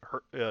receivers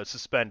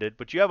suspended,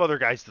 but you have other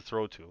guys to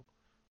throw to.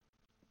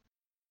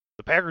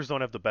 The Packers don't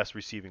have the best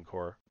receiving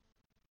core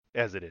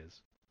as it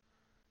is.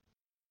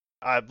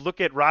 Look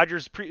at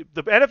Rodgers.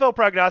 The NFL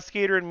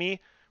prognosticator in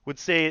me would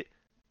say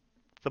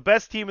the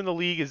best team in the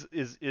league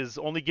is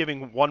only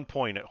giving 1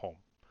 point at home.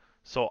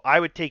 So I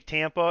would take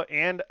Tampa,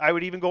 and I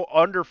would even go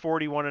under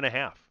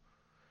 41.5.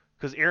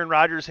 Because Aaron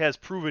Rodgers has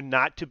proven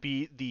not to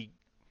be the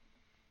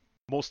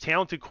most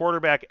talented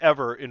quarterback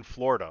ever in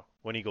Florida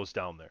when he goes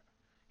down there.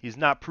 He's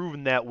not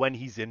proven that when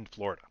he's in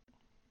Florida.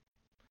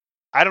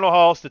 I don't know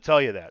how else to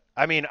tell you that.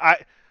 I mean,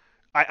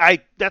 I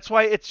that's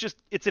why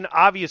it's an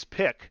obvious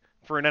pick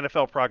for an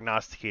NFL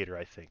prognosticator,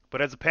 I think.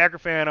 But as a Packer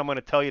fan, I'm going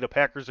to tell you the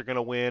Packers are going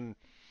to win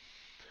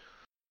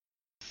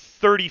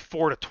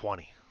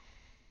 34-20.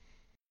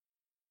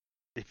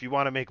 If you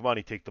want to make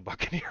money, take the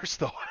Buccaneers,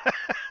 though.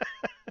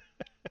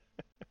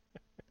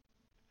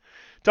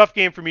 Tough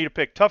game for me to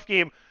pick. Tough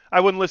game. I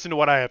wouldn't listen to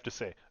what I have to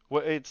say.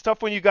 It's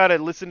tough when you got to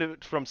listen to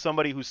it from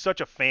somebody who's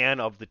such a fan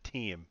of the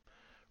team.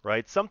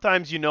 Right?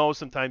 Sometimes you know,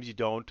 sometimes you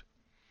don't.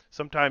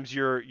 Sometimes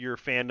your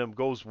fandom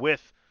goes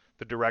with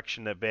the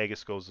direction that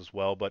Vegas goes as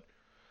well, but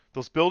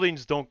those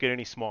buildings don't get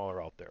any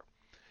smaller out there.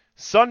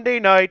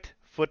 Sunday night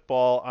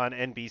football on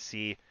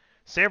NBC.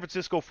 San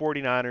Francisco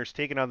 49ers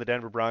taking on the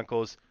Denver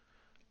Broncos.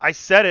 I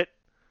said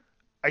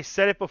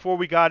it before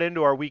we got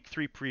into our Week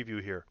 3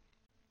 preview here.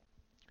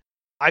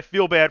 I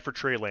feel bad for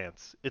Trey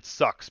Lance. It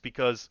sucks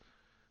because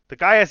the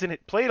guy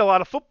hasn't played a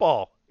lot of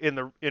football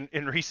in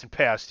recent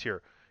past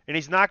here, and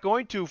he's not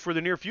going to for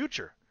the near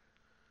future.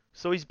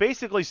 So he's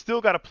basically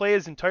still got to play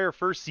his entire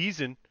first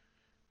season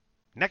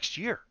next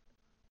year.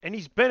 And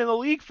he's been in the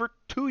league for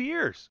 2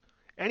 years.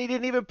 And he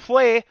didn't even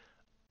play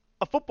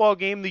a football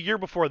game the year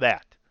before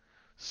that.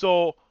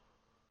 So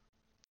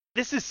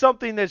this is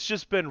something that's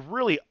just been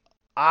really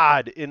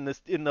odd in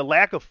the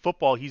lack of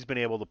football he's been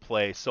able to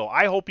play. So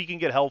I hope he can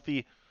get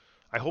healthy.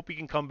 I hope he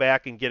can come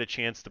back and get a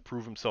chance to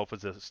prove himself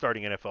as a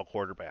starting NFL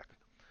quarterback.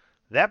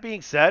 That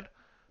being said,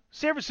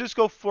 San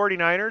Francisco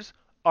 49ers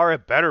are a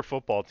better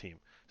football team.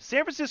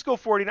 San Francisco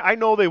 49ers, I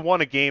know they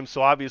won a game,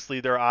 so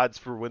obviously their odds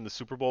for win the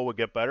Super Bowl would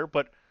get better,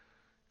 but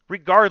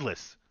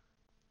regardless,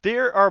 they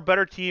are a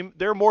better team.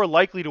 They're more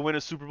likely to win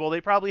a Super Bowl. They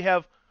probably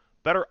have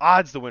better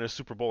odds to win a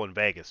Super Bowl in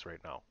Vegas right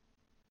now.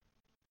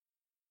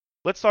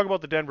 Let's talk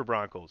about the Denver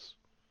Broncos.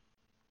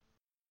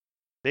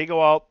 They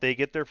go out, they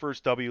get their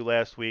first W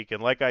last week,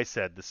 and like I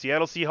said, the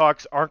Seattle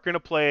Seahawks aren't going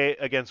to play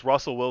against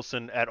Russell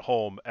Wilson at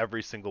home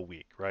every single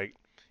week, right?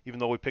 Even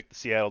though we picked the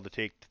Seattle to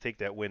take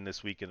that win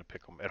this week and to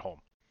pick them at home.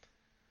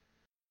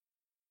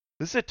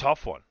 This is a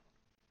tough one.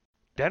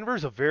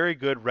 Denver's a very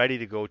good,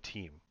 ready-to-go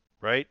team,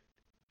 right?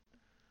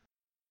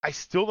 I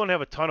still don't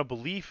have a ton of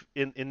belief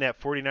in that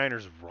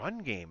 49ers run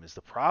game is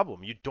the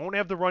problem. You don't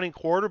have the running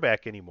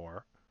quarterback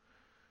anymore.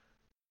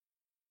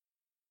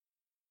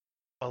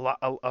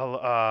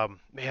 Javonte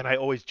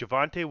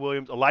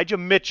Williams, Elijah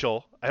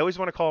Mitchell. I always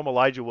want to call him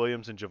Elijah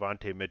Williams and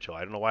Javonte Mitchell.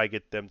 I don't know why I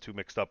get them two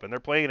mixed up. And they're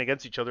playing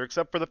against each other,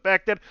 except for the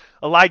fact that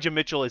Elijah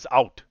Mitchell is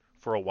out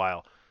for a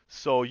while.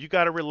 So you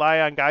got to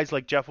rely on guys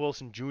like Jeff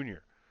Wilson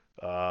Jr.,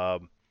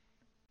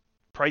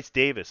 Price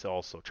Davis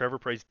also. Trevor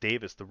Price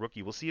Davis, the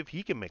rookie. We'll see if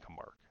he can make a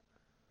mark.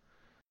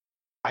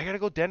 I got to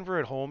go Denver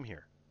at home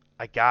here.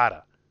 I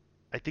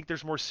think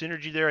there's more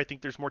synergy there. I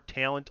think there's more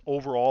talent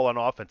overall on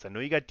offense. I know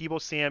you got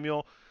Deebo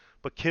Samuel,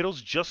 but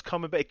Kittle's just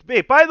coming back.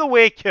 Hey, by the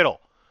way,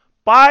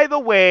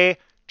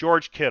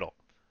 George Kittle.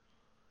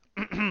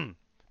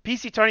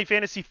 PC Tony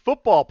Fantasy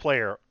Football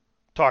player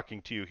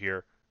talking to you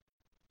here.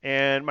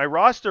 And my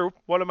roster,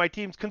 one of my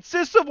teams,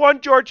 consists of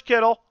one George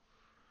Kittle.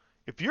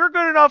 If you're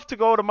good enough to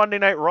go to Monday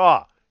Night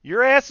Raw,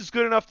 your ass is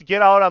good enough to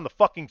get out on the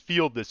fucking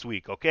field this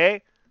week,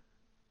 okay?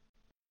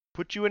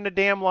 Put you in the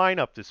damn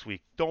lineup this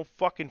week. Don't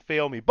fucking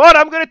fail me. But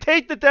I'm going to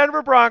take the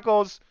Denver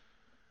Broncos,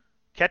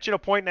 catching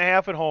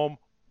 1.5 at home.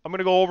 I'm going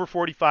to go over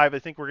 45. I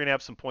think we're going to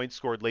have some points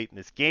scored late in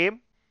this game.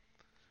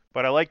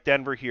 But I like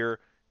Denver here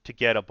to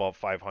get above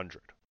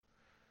 500.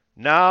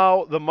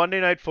 Now, the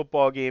Monday Night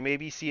Football game,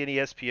 ABC and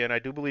ESPN. I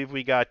do believe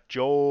we got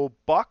Joe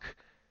Buck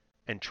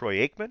and Troy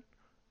Aikman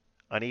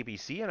on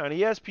ABC. And on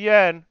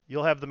ESPN,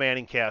 you'll have the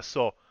Manning cast.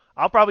 So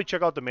I'll probably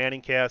check out the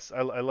Manning cast.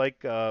 I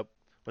like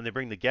when they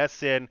bring the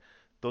guests in.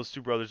 Those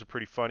two brothers are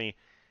pretty funny.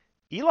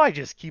 Eli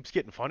just keeps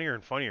getting funnier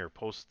and funnier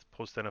post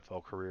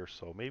NFL career.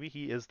 So maybe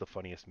he is the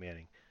funniest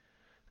Manning.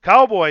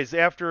 Cowboys,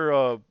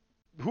 after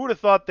who would have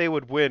thought they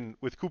would win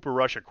with Cooper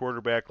Rush at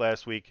quarterback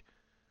last week?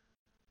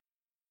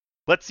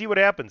 Let's see what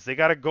happens. They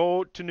got to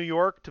go to New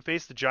York to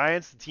face the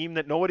Giants, the team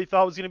that nobody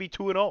thought was going to be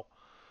 2-0.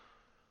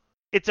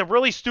 It's a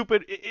really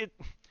stupid,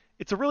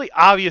 it's a really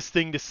obvious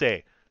thing to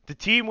say. The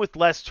team with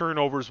less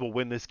turnovers will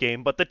win this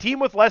game, but the team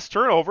with less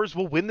turnovers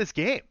will win this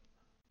game.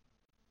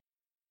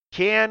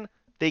 Can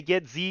they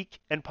get Zeke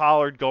and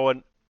Pollard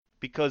going?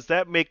 Because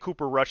that would make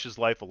Cooper Rush's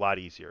life a lot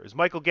easier. Is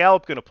Michael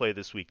Gallup going to play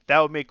this week? That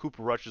would make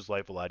Cooper Rush's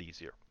life a lot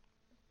easier.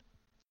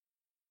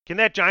 Can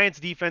that Giants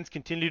defense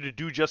continue to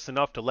do just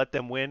enough to let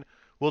them win?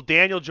 Will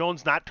Daniel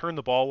Jones not turn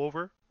the ball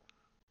over?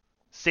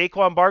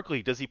 Saquon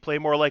Barkley, does he play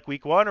more like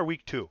week 1 or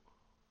week 2?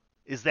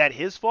 Is that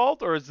his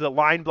fault, or is the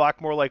line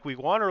block more like week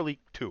 1 or week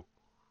 2?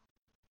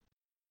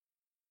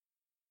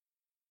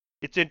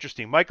 It's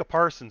interesting. Micah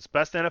Parsons,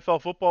 best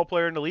NFL football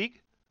player in the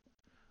league?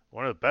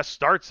 One of the best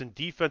starts in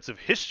defensive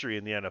history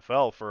in the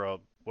NFL for a,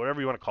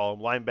 whatever you want to call him,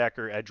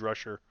 linebacker, edge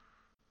rusher.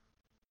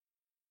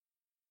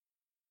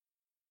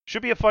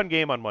 Should be a fun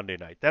game on Monday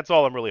night. That's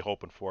all I'm really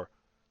hoping for.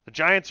 The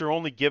Giants are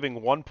only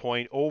giving 1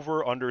 point,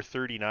 over, under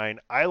 39.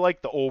 I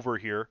like the over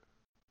here.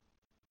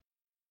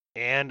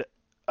 And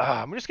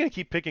I'm just going to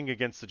keep picking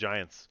against the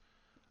Giants.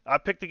 I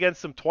picked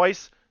against them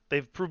twice.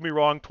 They've proved me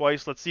wrong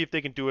twice. Let's see if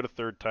they can do it a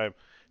third time.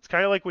 It's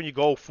kind of like when you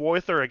go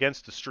with or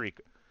against a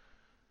streak.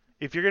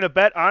 If you're going to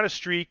bet on a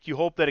streak, you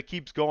hope that it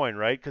keeps going,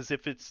 right? Because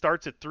if it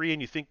starts at 3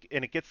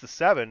 and it gets to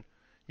 7,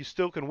 you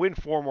still can win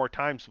 4 more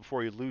times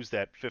before you lose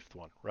that 5th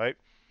one, right?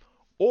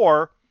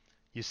 Or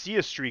you see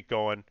a streak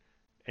going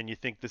and you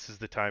think this is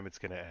the time it's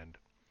going to end.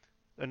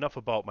 Enough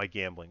about my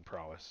gambling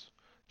prowess.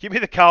 Give me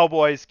the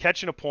Cowboys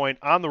catching a point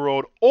on the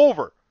road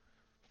over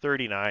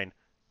 39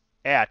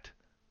 at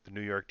the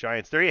New York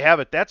Giants. There you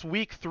have it. That's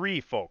week 3,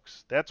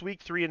 folks. That's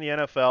week 3 in the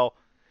NFL.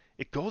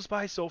 It goes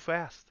by so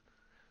fast.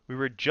 We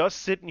were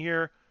just sitting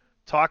here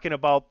talking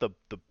about the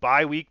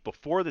bye week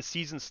before the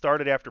season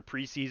started after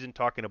preseason,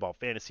 talking about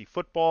fantasy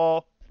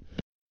football.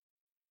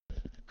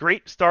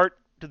 Great start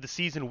to the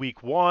season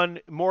week 1.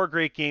 More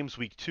great games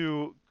week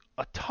 2.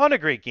 A ton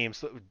of great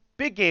games.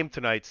 Big game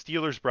tonight,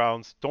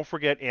 Steelers-Browns. Don't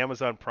forget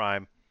Amazon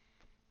Prime.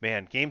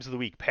 Man, games of the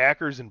week.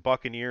 Packers and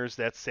Buccaneers.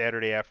 That's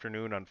Sunday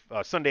afternoon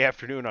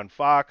on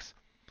Fox.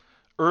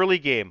 Early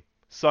game,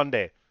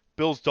 Sunday.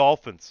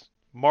 Bills-Dolphins.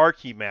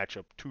 Marquee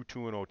matchup.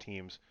 2-2-0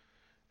 teams.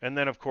 And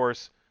then, of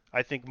course,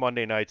 I think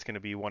Monday night's going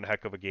to be one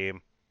heck of a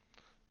game.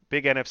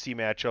 Big NFC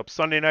matchup.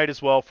 Sunday night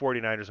as well,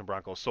 49ers and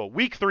Broncos. So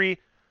week 3,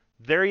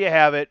 there you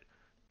have it.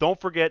 Don't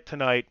forget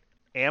tonight,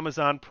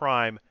 Amazon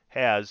Prime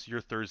has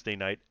your Thursday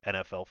night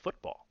NFL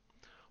football.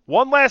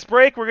 One last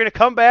break. We're going to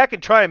come back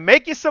and try and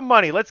make you some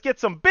money. Let's get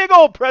some big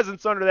old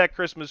presents under that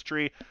Christmas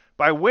tree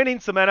by winning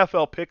some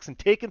NFL picks and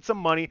taking some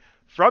money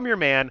from your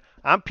man.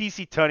 I'm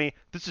PC Tunney.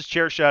 This is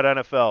Chairshot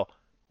NFL.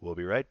 We'll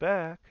be right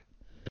back.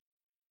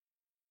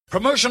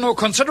 Promotional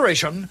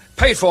consideration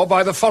paid for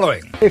by the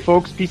following. Hey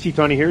folks, PC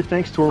Tunney here.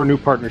 Thanks to our new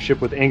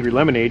partnership with Angry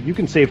Lemonade, you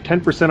can save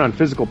 10% on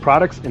physical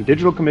products and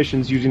digital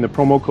commissions using the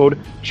promo code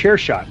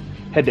ChairShot.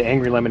 Head to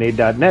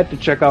angrylemonade.net to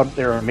check out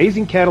their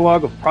amazing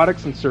catalog of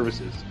products and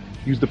services.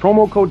 Use the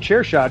promo code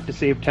ChairShot to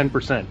save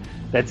 10%.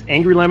 That's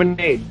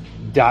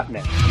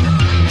angrylemonade.net.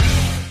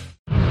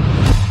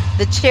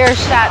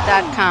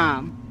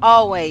 TheChairShot.com.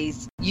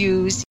 Always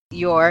use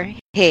your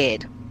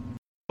head.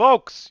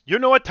 Folks, you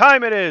know what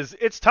time it is.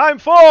 It's time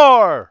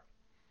for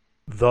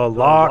The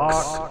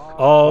Locks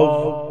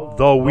of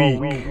the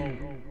Week.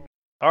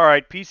 All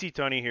right, PC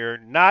Tunney here.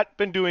 Not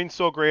been doing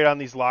so great on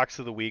these locks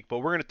of the week, but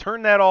we're going to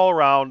turn that all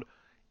around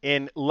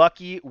in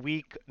lucky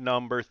week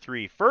number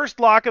 3. First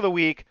lock of the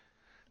week,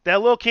 that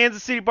little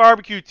Kansas City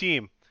barbecue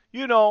team.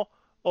 You know,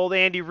 old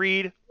Andy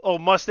Reid, old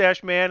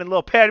Mustache Man, and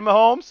little Patty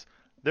Mahomes.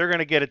 They're going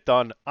to get it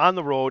done on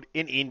the road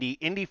in Indy.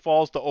 Indy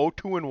falls to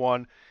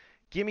 0-2-1.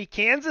 Give me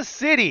Kansas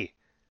City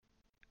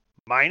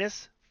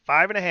minus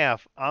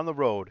 5.5 on the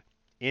road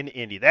in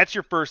Indy. That's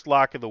your first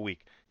lock of the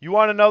week. You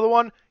want another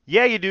one?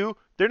 Yeah, you do.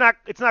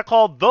 It's not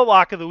called the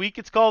lock of the week.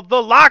 It's called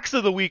the locks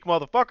of the week,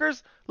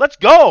 motherfuckers. Let's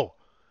go.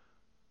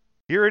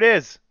 Here it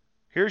is.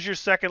 Here's your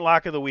second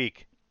lock of the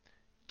week.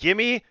 Give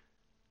me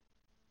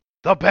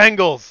the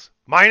Bengals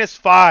minus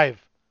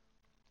 5.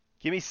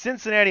 Give me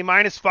Cincinnati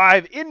minus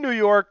 5 in New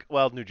York.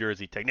 Well, New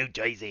Jersey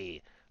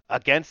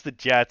against the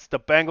Jets. The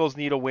Bengals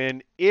need a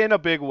win in a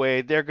big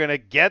way. They're going to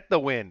get the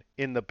win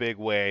in the big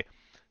way.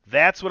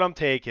 That's what I'm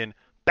taking.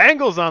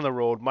 Bengals on the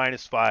road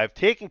minus 5,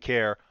 taking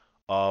care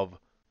of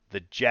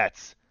the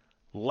Jets.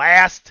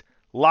 Last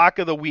lock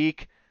of the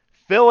week,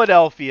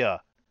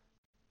 Philadelphia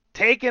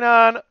taking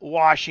on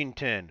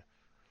Washington.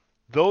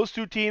 Those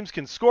two teams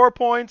can score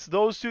points.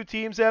 Those two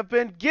teams have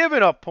been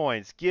giving up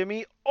points. Give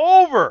me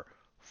over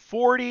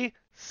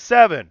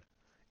 47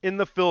 in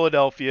the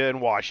Philadelphia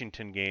and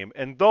Washington game.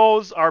 And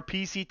those are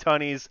PC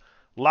Tunney's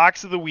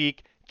locks of the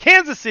week.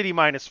 Kansas City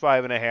minus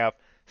 5.5.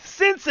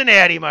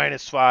 Cincinnati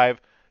minus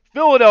 5.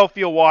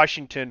 Philadelphia,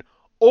 Washington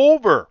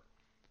over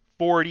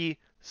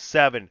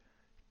 47.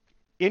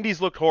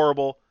 Indy's looked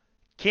horrible.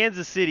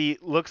 Kansas City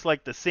looks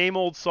like the same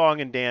old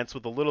song and dance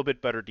with a little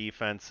bit better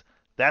defense.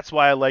 That's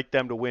why I like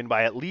them to win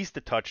by at least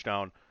a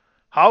touchdown.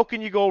 How can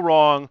you go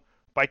wrong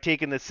by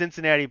taking the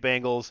Cincinnati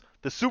Bengals?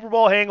 The Super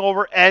Bowl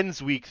hangover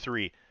ends week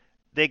 3.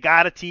 They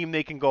got a team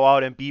they can go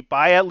out and beat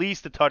by at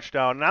least a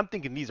touchdown. And I'm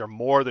thinking these are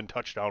more than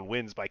touchdown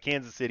wins by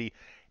Kansas City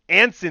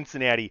and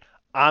Cincinnati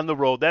on the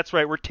road. That's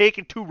right. We're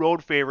taking 2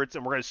 road favorites,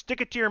 and we're going to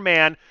stick it to your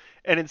man.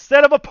 And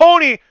instead of a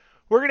pony,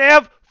 we're going to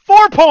have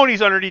 4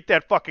 ponies underneath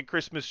that fucking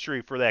Christmas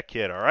tree for that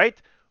kid, all right?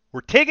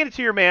 We're taking it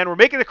to your man. We're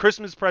making the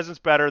Christmas presents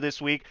better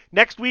this week.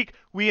 Next week,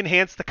 we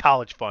enhance the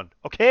college fund,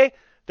 okay?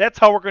 That's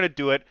how we're going to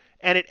do it.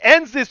 And it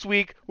ends this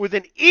week with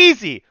an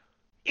easy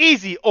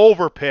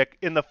over pick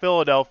in the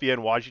Philadelphia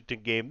and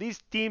Washington game. These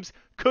teams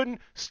couldn't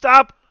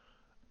stop,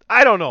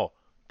 I don't know.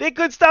 They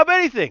couldn't stop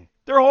anything.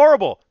 They're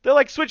horrible. They're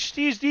like switch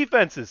Steve's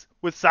defenses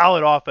with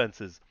solid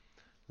offenses.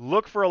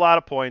 Look for a lot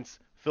of points.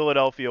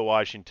 Philadelphia,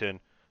 Washington.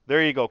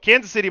 There you go.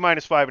 Kansas City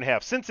minus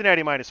 5.5.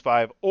 Cincinnati minus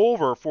 5.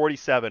 Over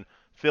 47.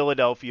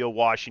 Philadelphia,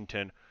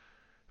 Washington.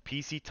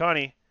 PC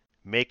Tunney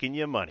making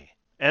you money.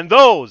 And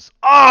those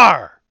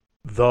are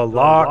The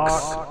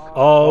Locks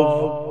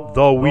of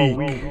the Week.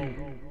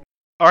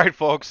 All right,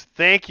 folks.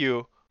 Thank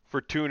you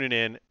for tuning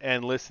in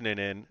and listening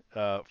in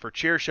for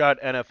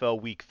Chairshot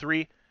NFL Week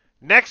 3.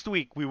 Next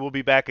week, we will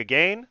be back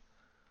again.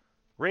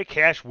 Ray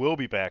Cash will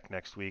be back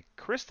next week.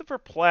 Christopher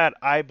Platt,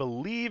 I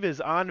believe, is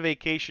on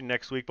vacation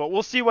next week, but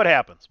we'll see what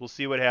happens.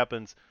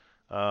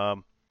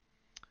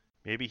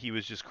 Maybe he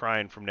was just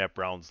crying from that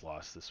Browns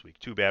loss this week.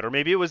 Too bad. Or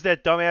maybe it was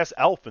that dumbass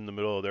elf in the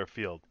middle of their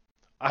field.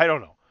 I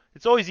don't know.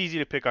 It's always easy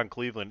to pick on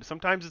Cleveland.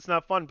 Sometimes it's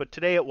not fun, but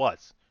today it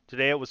was.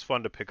 Today it was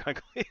fun to pick on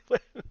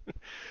Cleveland.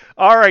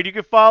 All right, you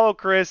can follow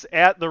Chris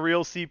at The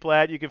Real C.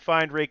 Platt. You can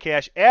find Ray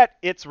Cash at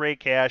It's Ray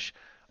Cash.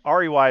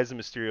 R-E-Y as in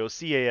Mysterio,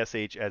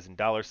 C-A-S-H as in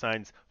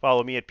 $.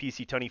 Follow me at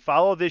PC Tunney.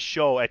 Follow this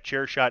show at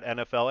Chairshot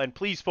NFL. And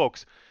please,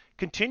 folks,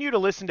 continue to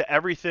listen to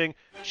everything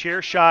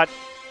Chairshot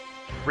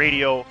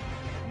Radio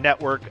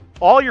Network,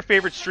 all your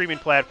favorite streaming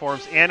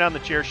platforms, and on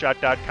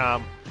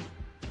thechairshot.com.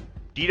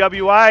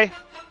 DWI,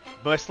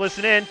 must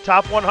listen in.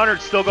 Top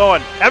 100 still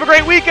going. Have a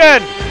great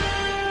weekend.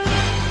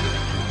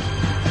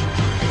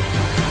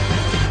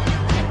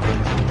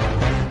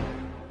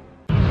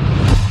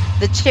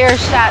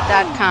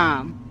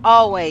 Thechairshot.com.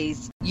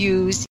 Always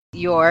use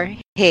your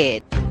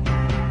head.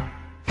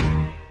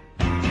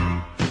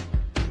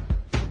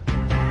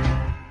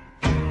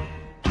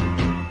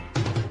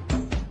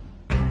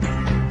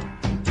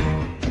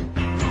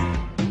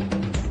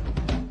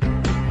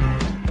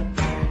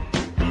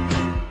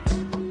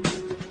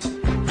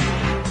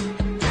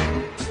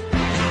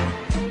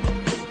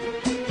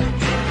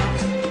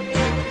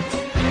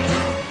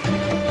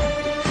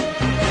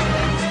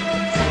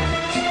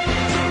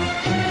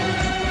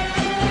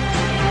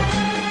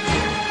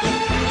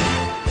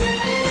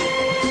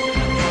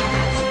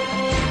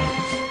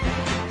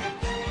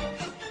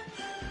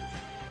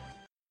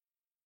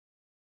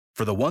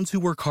 For the ones who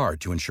work hard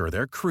to ensure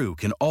their crew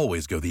can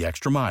always go the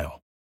extra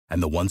mile,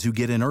 and the ones who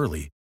get in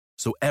early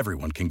so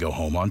everyone can go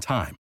home on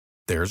time,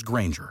 there's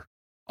Grainger,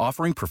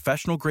 offering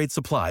professional-grade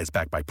supplies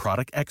backed by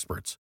product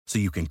experts so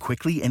you can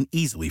quickly and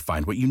easily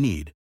find what you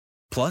need.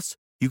 Plus,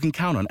 you can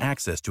count on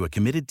access to a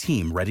committed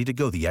team ready to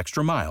go the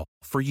extra mile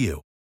for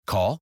you.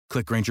 Call,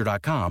 click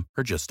Grainger.com,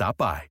 or just stop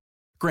by.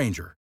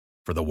 Grainger,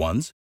 for the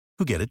ones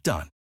who get it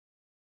done.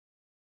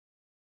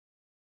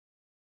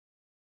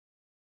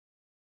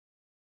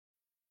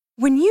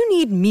 When you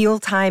need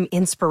mealtime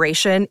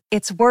inspiration,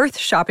 it's worth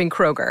shopping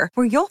Kroger,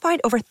 where you'll find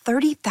over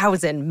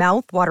 30,000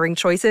 mouth-watering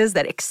choices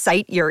that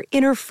excite your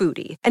inner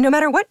foodie. And no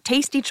matter what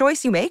tasty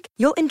choice you make,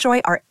 you'll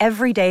enjoy our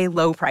everyday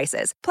low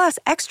prices, plus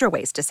extra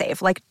ways to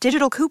save, like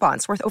digital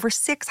coupons worth over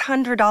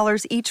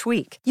 $600 each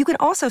week. You can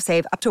also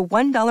save up to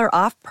 $1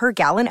 off per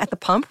gallon at the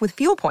pump with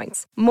fuel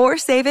points. More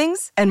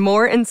savings and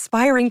more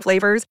inspiring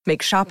flavors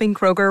make shopping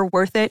Kroger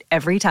worth it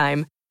every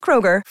time.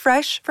 Kroger,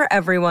 fresh for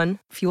everyone.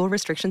 Fuel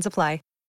restrictions apply.